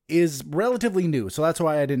Blomgren is relatively new, so that's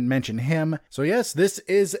why I didn't mention him. So yes, this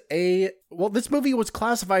movie was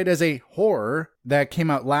classified as a horror that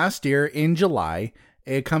came out last year in July.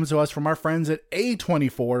 It comes to us from our friends at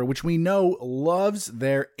A24, which we know loves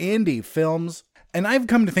their indie films. And I've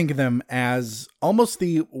come to think of them as almost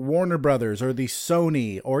the Warner Brothers or the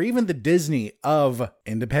Sony or even the Disney of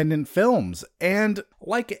independent films. And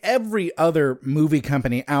like every other movie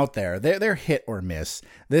company out there, they're hit or miss.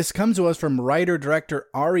 This comes to us from writer-director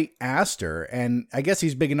Ari Aster, and I guess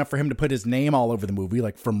he's big enough for him to put his name all over the movie,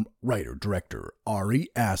 like from writer-director Ari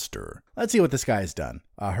Aster. Let's see what this guy's done.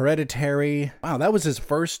 Hereditary. Wow, that was his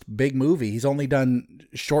first big movie. He's only done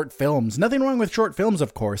short films. Nothing wrong with short films,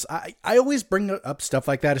 of course. I always bring up stuff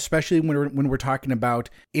like that, especially when we're talking about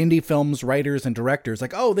indie films, writers, and directors.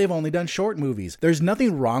 Like, oh, they've only done short movies. There's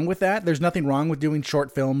nothing wrong with that. There's nothing wrong with doing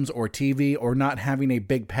short films or TV or not having a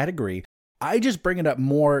big pedigree. I just bring it up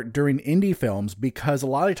more during indie films because a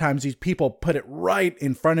lot of times these people put it right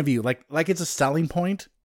in front of you, like it's a selling point.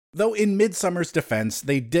 Though in Midsummer's defense,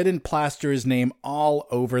 they didn't plaster his name all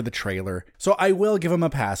over the trailer, so I will give him a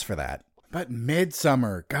pass for that. But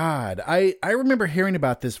Midsummer, God, I remember hearing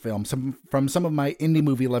about this film from some of my indie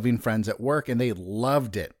movie loving friends at work, and they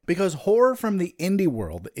loved it. Because horror from the indie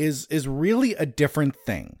world is really a different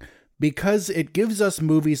thing. Because it gives us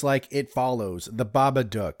movies like It Follows, The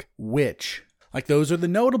Babadook, Witch. Like, those are the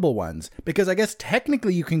notable ones, because I guess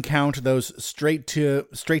technically you can count those straight to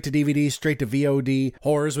DVD, straight to VOD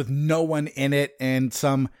horrors with no one in it and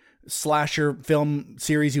some slasher film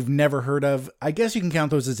series you've never heard of. I guess you can count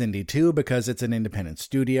those as indie too, because it's an independent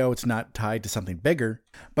studio. It's not tied to something bigger.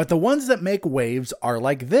 But the ones that make waves are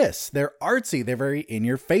like this. They're artsy. They're very in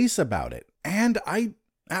your face about it. And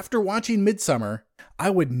after watching Midsummer,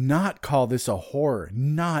 I would not call this a horror.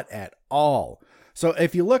 Not at all. So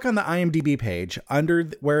if you look on the IMDb page,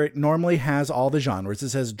 under where it normally has all the genres, it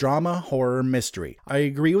says drama, horror, mystery. I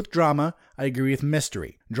agree with drama. I agree with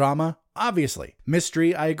mystery. Drama, obviously.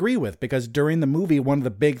 Mystery, I agree with, because during the movie, one of the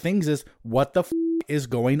big things is, what the is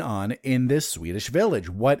going on in this Swedish village?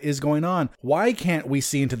 What is going on? Why can't we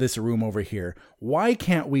see into this room over here? Why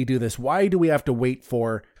can't we do this? Why do we have to wait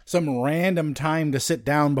for some random time to sit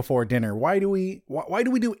down before dinner? Why do we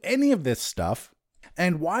do any of this stuff?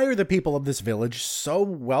 And why are the people of this village so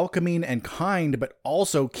welcoming and kind, but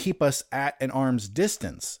also keep us at an arm's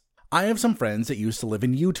distance? I have some friends that used to live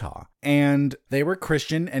in Utah, and they were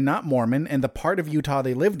Christian and not Mormon, and the part of Utah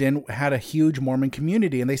they lived in had a huge Mormon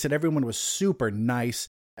community, and they said everyone was super nice.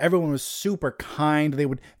 Everyone was super kind. They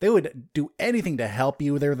would do anything to help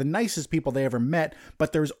you. They were the nicest people they ever met,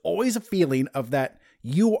 but there's always a feeling of that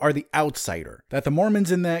you are the outsider, that the Mormons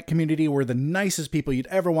in that community were the nicest people you'd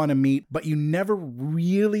ever want to meet, but you never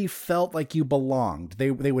really felt like you belonged. They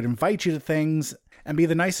would invite you to things and be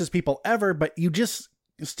the nicest people ever, but you just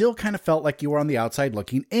still kind of felt like you were on the outside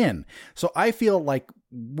looking in. So I feel like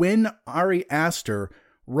when Ari Aster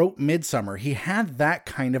wrote Midsummer, he had that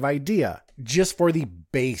kind of idea just for the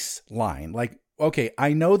baseline. Like, okay,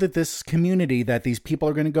 I know that this community that these people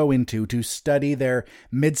are going to go into to study their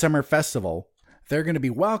Midsummer Festival, they're going to be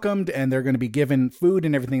welcomed and they're going to be given food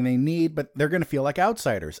and everything they need, but they're going to feel like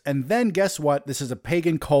outsiders. And then guess what? This is a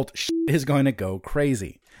pagan cult. Shit is going to go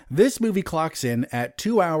crazy. This movie clocks in at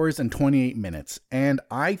 2 hours and 28 minutes, and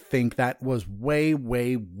I think that was way,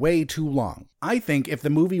 way, way too long. I think if the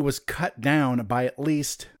movie was cut down by at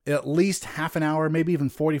least half an hour, maybe even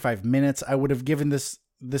 45 minutes, I would have given this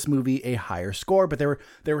movie a higher score. But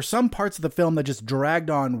there were some parts of the film that just dragged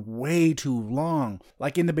on way too long.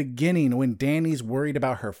 Like in the beginning, when Danny's worried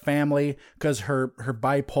about her family because her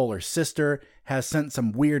bipolar sister has sent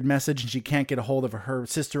some weird message and she can't get a hold of her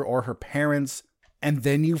sister or her parents. And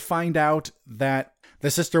then you find out that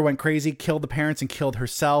the sister went crazy, killed the parents, and killed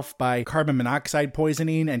herself by carbon monoxide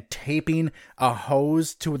poisoning and taping a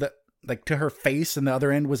hose to her face, and the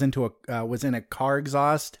other end was in a car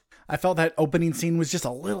exhaust. I felt that opening scene was just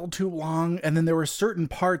a little too long, and then there were certain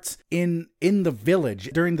parts in the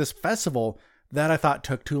village during this festival that I thought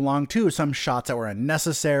took too long too. Some shots that were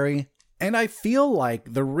unnecessary. And I feel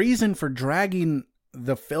like the reason for dragging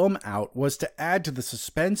the film out was to add to the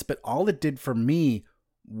suspense, but all it did for me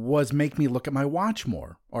was make me look at my watch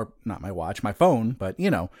more. Or not my watch, my phone, but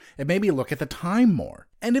it made me look at the time more.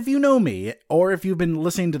 And if you know me, or if you've been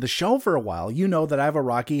listening to the show for a while, you know that I have a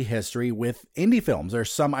rocky history with indie films. There's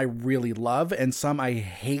some I really love and some I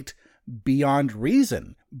hate beyond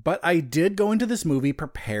reason. But I did go into this movie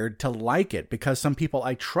prepared to like it because some people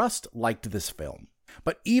I trust liked this film.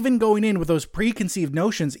 But even going in with those preconceived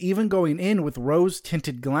notions, even going in with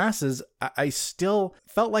rose-tinted glasses, I still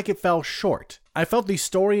felt like it fell short. I felt the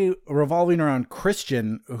story revolving around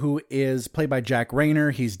Christian, who is played by Jack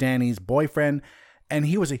Rayner. He's Danny's boyfriend, and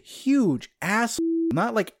he was a huge asshole.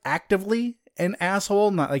 Not like actively an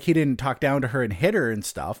asshole, not like he didn't talk down to her and hit her and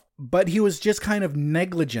stuff, but he was just kind of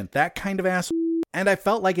negligent, that kind of asshole. And I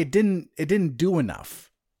felt like it didn't do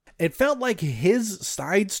enough. It felt like his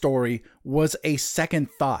side story was a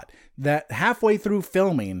second thought, that halfway through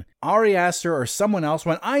filming, Ari Aster or someone else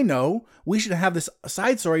went, I know, we should have this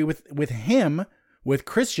side story with him, with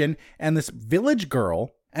Christian, and this village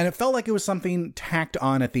girl, and it felt like it was something tacked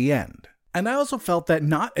on at the end. And I also felt that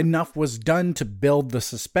not enough was done to build the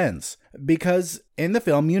suspense, because in the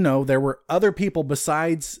film, there were other people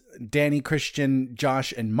besides Danny, Christian,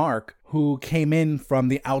 Josh, and Mark who came in from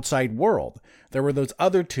the outside world. There were those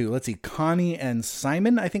other two, Connie and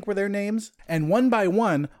Simon, I think were their names. And one by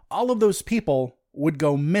one, all of those people would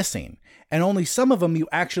go missing, and only some of them you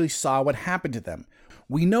actually saw what happened to them.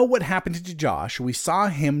 We know what happened to Josh, we saw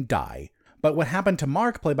him die. But what happened to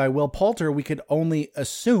Mark, played by Will Poulter, we could only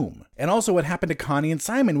assume. And also what happened to Connie and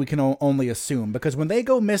Simon, we can only assume. Because when they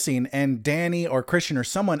go missing and Danny or Christian or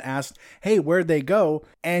someone asked, hey, where'd they go?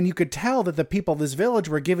 And you could tell that the people of this village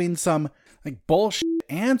were giving some bullshit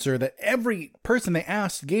answer, that every person they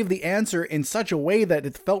asked gave the answer in such a way that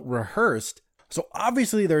it felt rehearsed. So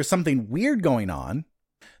obviously there's something weird going on.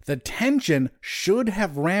 The tension should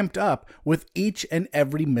have ramped up with each and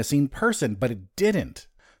every missing person, but it didn't.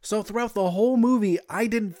 So throughout the whole movie, I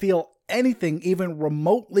didn't feel anything even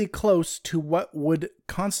remotely close to what would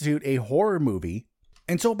constitute a horror movie.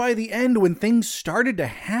 And so by the end, when things started to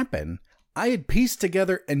happen, I had pieced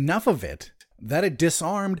together enough of it that it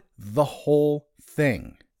disarmed the whole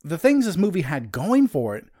thing. The things this movie had going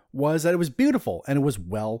for it was that it was beautiful and it was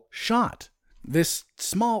well shot. This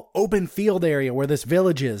small open field area where this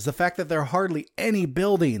village is, the fact that there are hardly any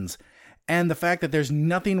buildings, and the fact that there's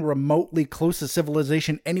nothing remotely close to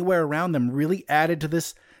civilization anywhere around them really added to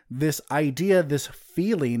this idea, this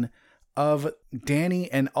feeling of Danny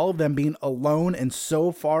and all of them being alone and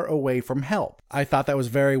so far away from help. I thought that was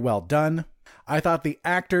very well done. I thought the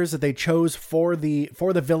actors that they chose for the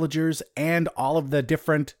villagers and all of the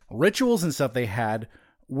different rituals and stuff they had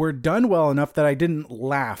were done well enough that I didn't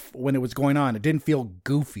laugh when it was going on. It didn't feel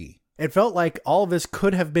goofy. It felt like all of this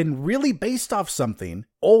could have been really based off something,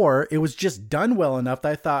 or it was just done well enough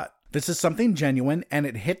that I thought, this is something genuine and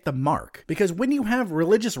it hit the mark. Because when you have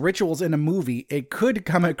religious rituals in a movie, it could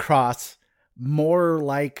come across more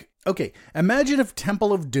like, okay, imagine if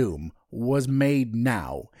Temple of Doom was made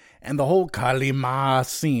now and the whole Kali Ma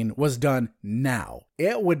scene was done now.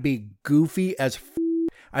 It would be goofy as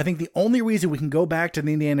I think the only reason we can go back to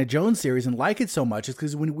the Indiana Jones series and like it so much is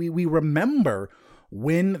because when we remember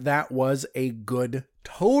when that was a good,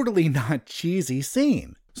 totally not cheesy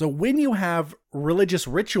scene. So when you have religious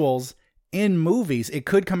rituals in movies, it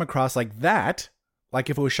could come across like that, like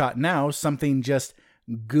if it was shot now, something just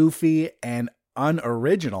goofy and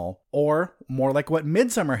unoriginal, or more like what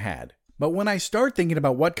Midsommar had. But when I start thinking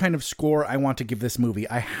about what kind of score I want to give this movie,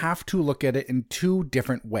 I have to look at it in two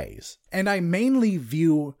different ways. And I mainly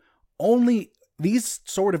view only these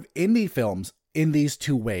sort of indie films in these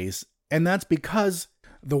two ways. And that's because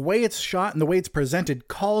the way it's shot and the way it's presented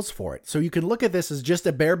calls for it. So you can look at this as just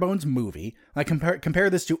a bare bones movie. I compare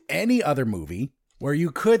this to any other movie where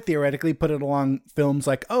you could theoretically put it along films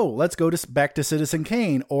like, oh, let's go back to Citizen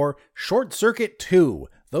Kane or Short Circuit 2.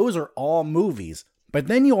 Those are all movies. But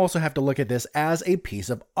then you also have to look at this as a piece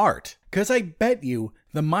of art. Because I bet you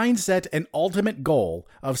the mindset and ultimate goal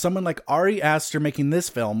of someone like Ari Aster making this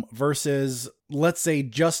film versus, let's say,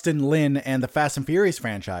 Justin Lin and the Fast and Furious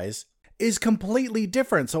franchise is completely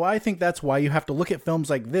different. So I think that's why you have to look at films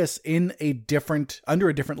like this under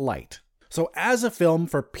a different light. So as a film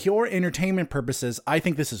for pure entertainment purposes, I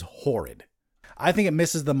think this is horrid. I think it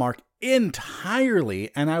misses the mark entirely,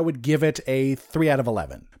 and I would give it a 3 out of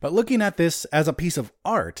 11. But looking at this as a piece of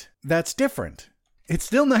art, that's different. It's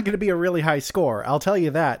still not going to be a really high score, I'll tell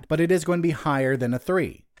you that, but it is going to be higher than a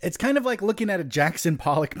 3. It's kind of like looking at a Jackson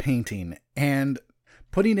Pollock painting and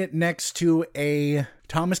putting it next to a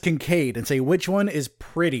Thomas Kinkade and say which one is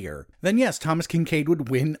prettier. Then yes, Thomas Kinkade would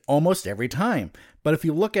win almost every time. But if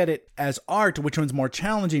you look at it as art, which one's more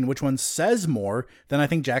challenging, which one says more, then I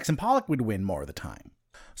think Jackson Pollock would win more of the time.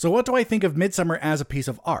 So what do I think of Midsommar as a piece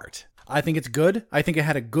of art? I think it's good. I think it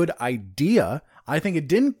had a good idea. I think it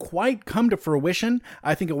didn't quite come to fruition.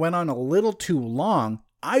 I think it went on a little too long.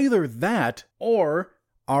 Either that, or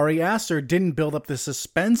Ari Aster didn't build up the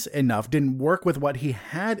suspense enough, didn't work with what he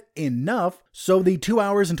had enough, so the 2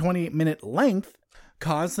 hours and 28-minute length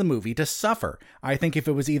caused the movie to suffer. I think if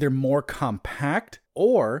it was either more compact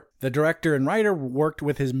or the director and writer worked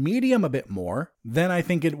with his medium a bit more, then I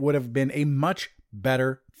think it would have been a much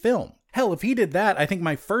better film. Hell, if he did that, I think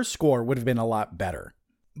my first score would have been a lot better.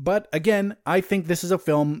 But again, I think this is a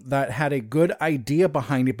film that had a good idea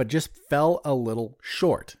behind it, but just fell a little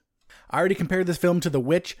short. I already compared this film to The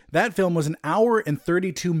Witch. That film was 1 hour and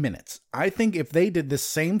 32 minutes. I think if they did the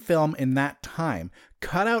same film in that time,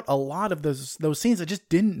 cut out a lot of those scenes that just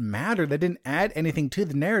didn't matter, that didn't add anything to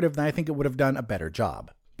the narrative, then I think it would have done a better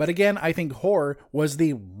job. But again, I think horror was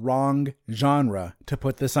the wrong genre to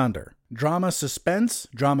put this under. Drama suspense,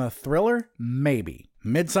 drama thriller, maybe.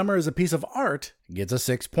 Midsommar as a piece of art gets a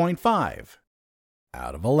 6.5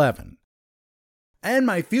 out of 11. And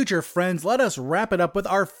my future friends, let us wrap it up with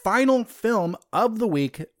our final film of the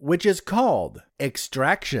week, which is called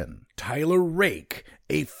Extraction. Tyler Rake,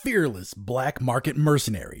 a fearless black market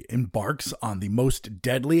mercenary, embarks on the most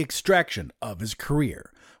deadly extraction of his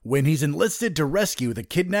career when he's enlisted to rescue the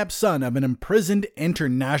kidnapped son of an imprisoned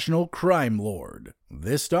international crime lord.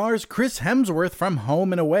 This stars Chris Hemsworth from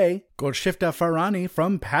Home and Away, Golshifteh Farahani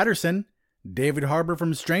from Patterson, David Harbour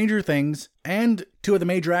from Stranger Things, and two of the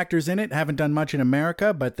major actors in it haven't done much in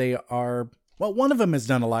America, but they are... Well, one of them has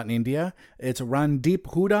done a lot in India. It's Randeep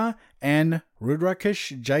Hooda and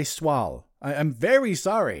Rudrakesh Jaiswal. I'm very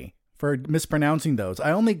sorry for mispronouncing those.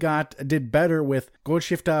 I only did better with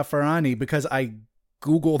Golshifteh Farahani because I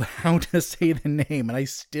Googled how to say the name, and I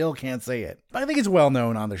still can't say it. But I think it's well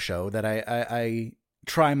known on the show that I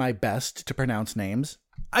try my best to pronounce names.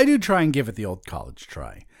 I do try and give it the old college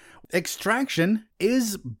try. Extraction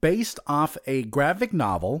is based off a graphic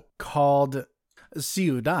novel called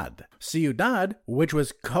Ciudad. Ciudad, which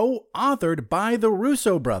was co-authored by the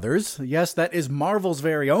Russo brothers. Yes, that is Marvel's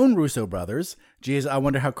very own Russo brothers. Geez, I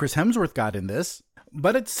wonder how Chris Hemsworth got in this.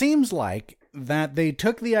 But it seems like that they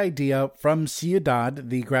took the idea from Ciudad,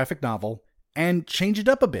 the graphic novel, and changed it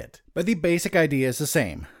up a bit. But the basic idea is the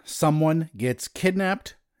same. Someone gets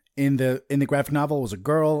kidnapped. In the graphic novel, it was a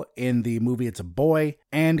girl. In the movie, it's a boy.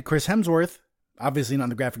 And Chris Hemsworth, obviously not in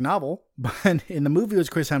the graphic novel, but in the movie, it was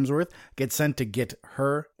Chris Hemsworth, gets sent to get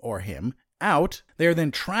her or him out. They are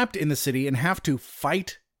then trapped in the city and have to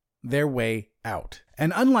fight their way out.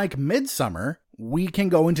 And unlike Midsommar, we can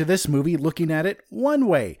go into this movie looking at it one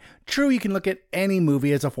way. True, you can look at any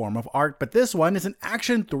movie as a form of art, but this one is an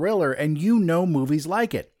action thriller, and you know movies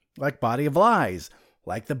like it, like Body of Lies,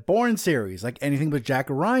 like the Bourne series, like anything with Jack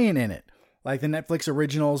Ryan in it, like the Netflix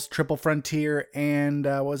originals Triple Frontier, and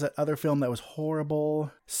what was that other film that was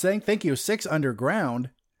horrible? Thank you, Six Underground.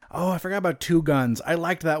 Oh, I forgot about Two Guns. I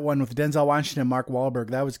liked that one with Denzel Washington and Mark Wahlberg.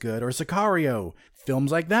 That was good. Or Sicario.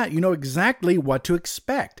 Films like that. You know exactly what to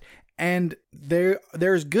expect. And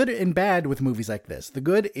there's good and bad with movies like this. The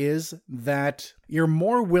good is that you're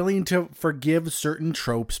more willing to forgive certain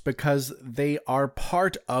tropes because they are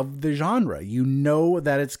part of the genre. You know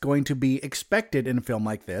that it's going to be expected in a film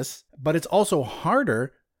like this, but it's also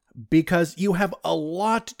harder because you have a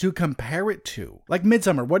lot to compare it to. Like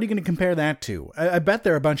Midsommar, what are you going to compare that to? I bet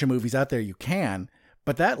there are a bunch of movies out there you can,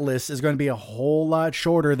 but that list is going to be a whole lot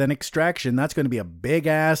shorter than Extraction. That's going to be a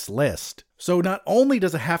big-ass list. So not only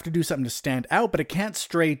does it have to do something to stand out, but it can't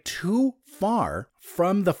stray too far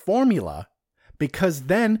from the formula because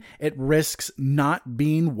then it risks not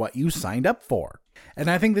being what you signed up for. And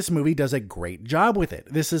I think this movie does a great job with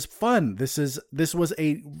it. This is fun. This was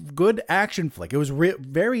a good action flick. It was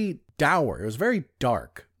very dour. It was very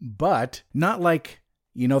dark, but not like,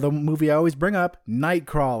 you know, the movie I always bring up,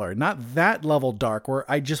 Nightcrawler. Not that level dark where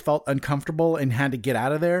I just felt uncomfortable and had to get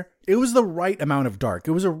out of there. It was the right amount of dark.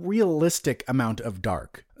 It was a realistic amount of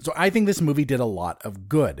dark. So I think this movie did a lot of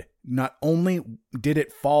good. Not only did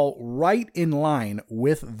it fall right in line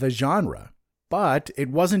with the genre, but it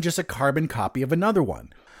wasn't just a carbon copy of another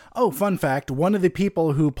one. Oh, fun fact, one of the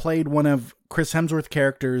people who played one of Chris Hemsworth's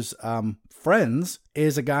character's friends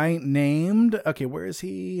is a guy named, where is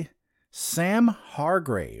he? Sam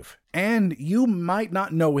Hargrave. And you might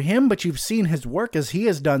not know him, but you've seen his work as he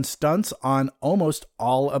has done stunts on almost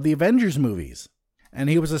all of the Avengers movies. And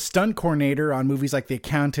he was a stunt coordinator on movies like The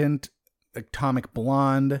Accountant, Atomic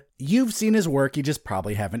Blonde. You've seen his work, you just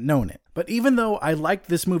probably haven't known it. But even though I liked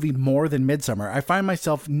this movie more than Midsommar, I find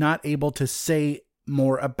myself not able to say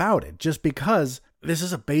more about it, just because this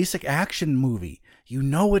is a basic action movie. You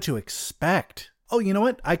know what to expect. Oh, you know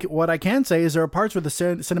what? What I can say is there are parts where the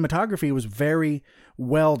cinematography was very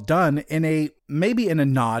well done maybe in a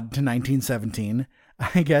nod to 1917.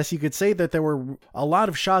 I guess you could say that there were a lot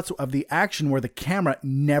of shots of the action where the camera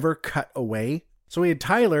never cut away. So we had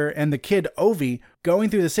Tyler and the kid Ovi going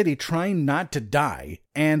through the city trying not to die,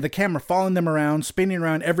 and the camera following them around, spinning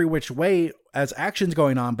around every which way as action's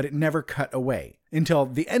going on, but it never cut away. Until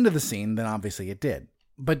the end of the scene, then obviously it did.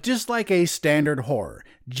 But just like a standard horror,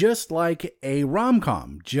 just like a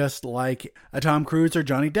rom-com, just like a Tom Cruise or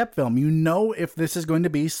Johnny Depp film, you know if this is going to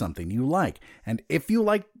be something you like. And if you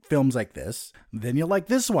like films like this, then you'll like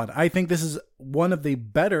this one. I think this is one of the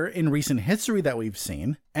better in recent history that we've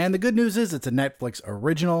seen. And the good news is it's a Netflix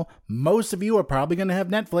original. Most of you are probably going to have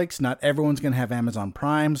Netflix. Not everyone's going to have Amazon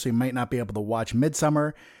Prime, so you might not be able to watch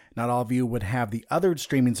Midsommar. Not all of you would have the other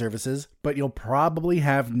streaming services, but you'll probably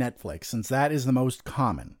have Netflix, since that is the most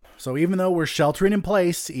common. So even though we're sheltering in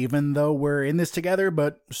place, even though we're in this together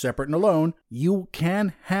but separate and alone, you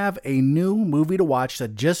can have a new movie to watch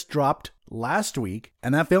that just dropped last week,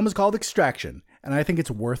 and that film is called Extraction, and I think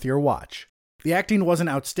it's worth your watch. The acting wasn't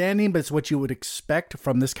outstanding, but it's what you would expect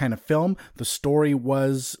from this kind of film. The story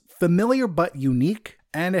was familiar but unique,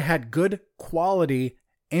 and it had good quality,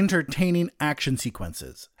 entertaining action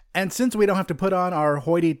sequences. And since we don't have to put on our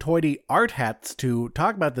hoity-toity art hats to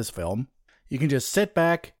talk about this film, you can just sit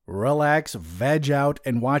back, relax, veg out,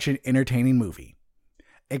 and watch an entertaining movie.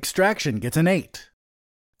 Extraction gets an 8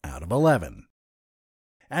 out of 11.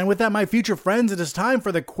 And with that, my future friends, it is time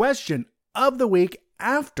for the question of the week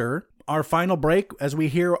after our final break as we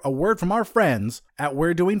hear a word from our friends at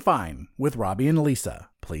We're Doing Fine with Robbie and Lisa.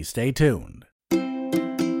 Please stay tuned.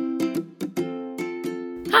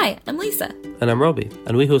 Hi, I'm Lisa. And I'm Robbie,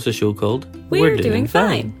 and we host a show called We're Doing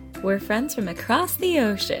Fine. We're friends from across the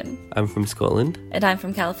ocean. I'm from Scotland. And I'm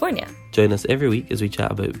from California. Join us every week as we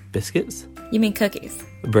chat about biscuits. You mean cookies?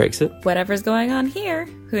 Brexit. Whatever's going on here,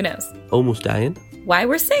 who knows? Almost dying. Why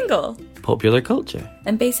we're single. Popular culture.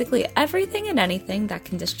 And basically everything and anything that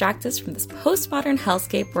can distract us from this postmodern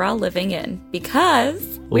hellscape we're all living in.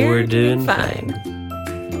 Because we're doing fine.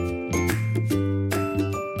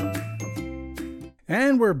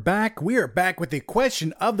 And we're back. We are back with the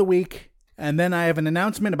question of the week. And then I have an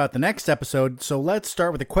announcement about the next episode. So let's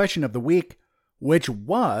start with the question of the week, which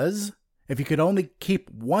was, if you could only keep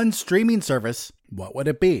one streaming service, what would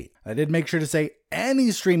it be? I did make sure to say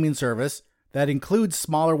any streaming service that includes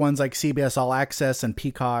smaller ones like CBS All Access and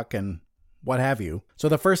Peacock and what have you. So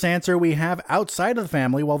the first answer we have outside of the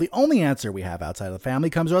family, well, the only answer we have outside of the family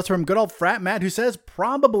comes to us from good old Frat Matt, who says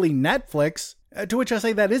probably Netflix. To which I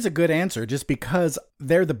say that is a good answer, just because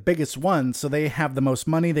they're the biggest ones, so they have the most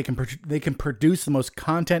money, they can produce the most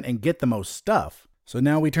content and get the most stuff. So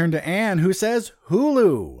now we turn to Anne, who says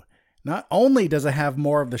Hulu. Not only does it have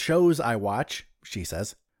more of the shows I watch, she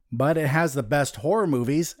says, but it has the best horror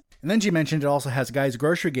movies. And then she mentioned it also has Guys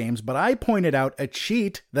Grocery Games, but I pointed out a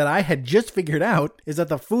cheat that I had just figured out is that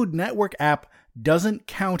the Food Network app doesn't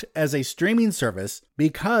count as a streaming service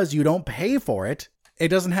because you don't pay for it. It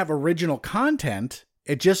doesn't have original content.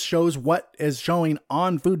 It just shows what is showing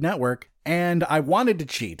on Food Network, and I wanted to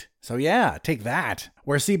cheat. So yeah, take that.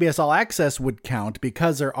 Where CBS All Access would count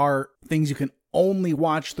because there are things you can only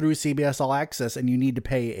watch through CBS All Access and you need to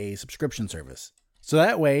pay a subscription service. So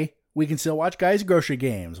that way, we can still watch Guys Grocery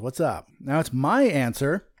Games. What's up? Now it's my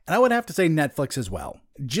answer, and I would have to say Netflix as well.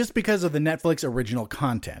 Just because of the Netflix original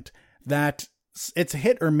content. That it's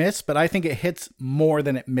hit or miss, but I think it hits more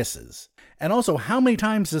than it misses. And also, how many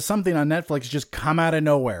times does something on Netflix just come out of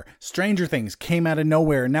nowhere? Stranger Things came out of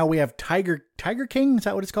nowhere. Now we have Tiger King, is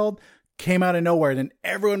that what it's called? Came out of nowhere, and then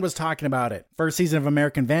everyone was talking about it. First season of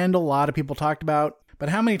American Vandal, a lot of people talked about. But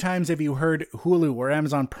how many times have you heard Hulu or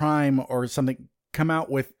Amazon Prime or something come out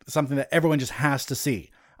with something that everyone just has to see?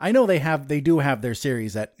 I know they do have their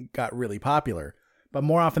series that got really popular, but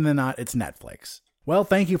more often than not, it's Netflix. Well,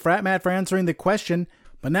 thank you, Frat Matt, for answering the question.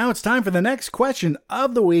 But now it's time for the next question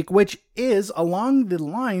of the week, which is along the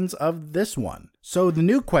lines of this one. So the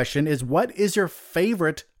new question is, what is your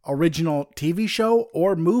favorite original TV show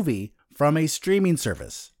or movie from a streaming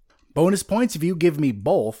service? Bonus points if you give me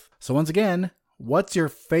both. So once again, what's your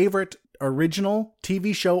favorite original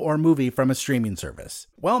TV show or movie from a streaming service?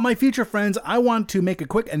 Well, my future friends, I want to make a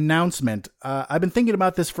quick announcement. I've been thinking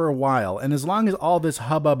about this for a while, and as long as all this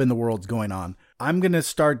hubbub in the world's going on, I'm going to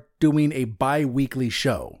start doing a bi-weekly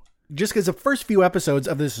show. Just because the first few episodes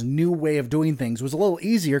of this new way of doing things was a little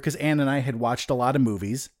easier because Anne and I had watched a lot of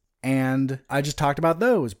movies, and I just talked about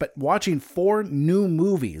those. But watching 4 new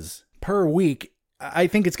movies per week, I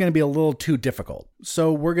think it's going to be a little too difficult.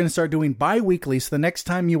 So we're going to start doing bi-weekly, so the next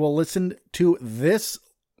time you will listen to this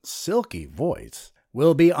silky voice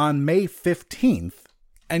will be on May 15th.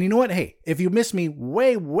 And you know what? Hey, if you miss me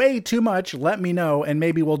way too much, let me know, and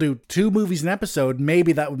maybe we'll do 2 movies an episode.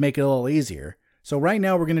 Maybe that would make it a little easier. So right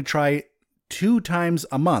now we're going to try 2 times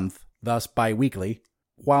a month thus bi-weekly,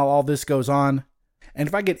 while all this goes on. And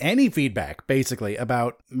if I get any feedback, basically,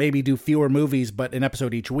 about maybe do fewer movies but an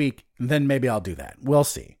episode each week, then maybe I'll do that. We'll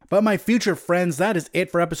see. But my future friends, that is it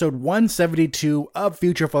for episode 172 of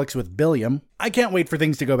Future Flicks with Billiam. I can't wait for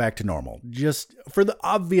things to go back to normal, just for the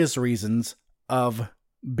obvious reasons of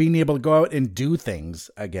being able to go out and do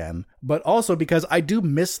things again, but also because I do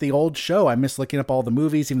miss the old show. I miss looking up all the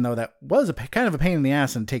movies, even though that was kind of a pain in the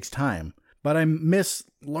ass and it takes time. But I miss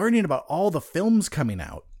learning about all the films coming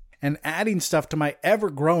out and adding stuff to my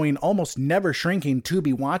ever-growing, almost never shrinking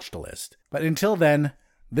to-be-watched list. But until then,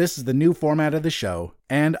 this is the new format of the show,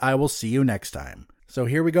 and I will see you next time. So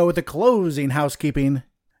here we go with the closing housekeeping.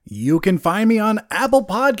 You can find me on Apple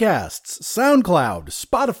Podcasts, SoundCloud,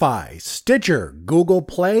 Spotify, Stitcher, Google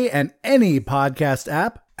Play, and any podcast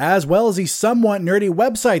app, as well as the Somewhat Nerdy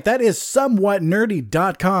website. That is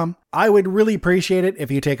somewhatnerdy.com. I would really appreciate it if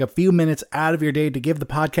you take a few minutes out of your day to give the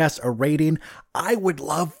podcast a rating. I would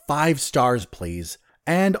love 5 stars, please.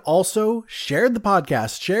 And also, share the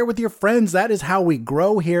podcast. Share with your friends. That is how we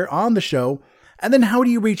grow here on the show. And then how do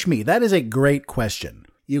you reach me? That is a great question.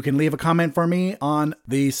 You can leave a comment for me on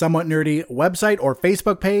the Somewhat Nerdy website or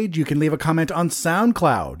Facebook page. You can leave a comment on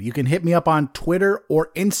SoundCloud. You can hit me up on Twitter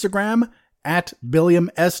or Instagram at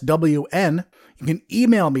BilliamSWN. You can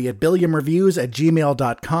email me at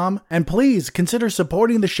billiamreviews@gmail.com. And please consider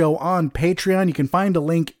supporting the show on Patreon. You can find a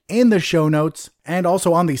link in the show notes and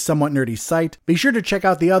also on the Somewhat Nerdy site. Be sure to check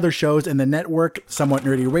out the other shows in the network, Somewhat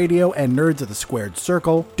Nerdy Radio and Nerds of the Squared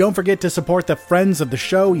Circle. Don't forget to support the friends of the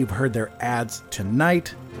show. You've heard their ads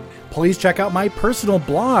tonight. Please check out my personal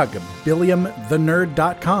blog,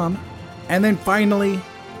 BilliamTheNerd.com. And then finally,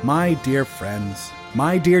 my dear friends,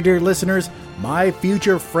 my dear listeners, my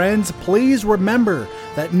future friends, please remember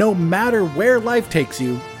that no matter where life takes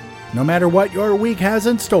you, no matter what your week has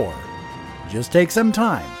in store, just take some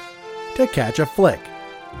time to catch a flick.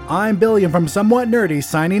 I'm Billiam from Somewhat Nerdy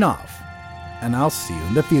signing off, and I'll see you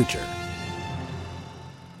in the future.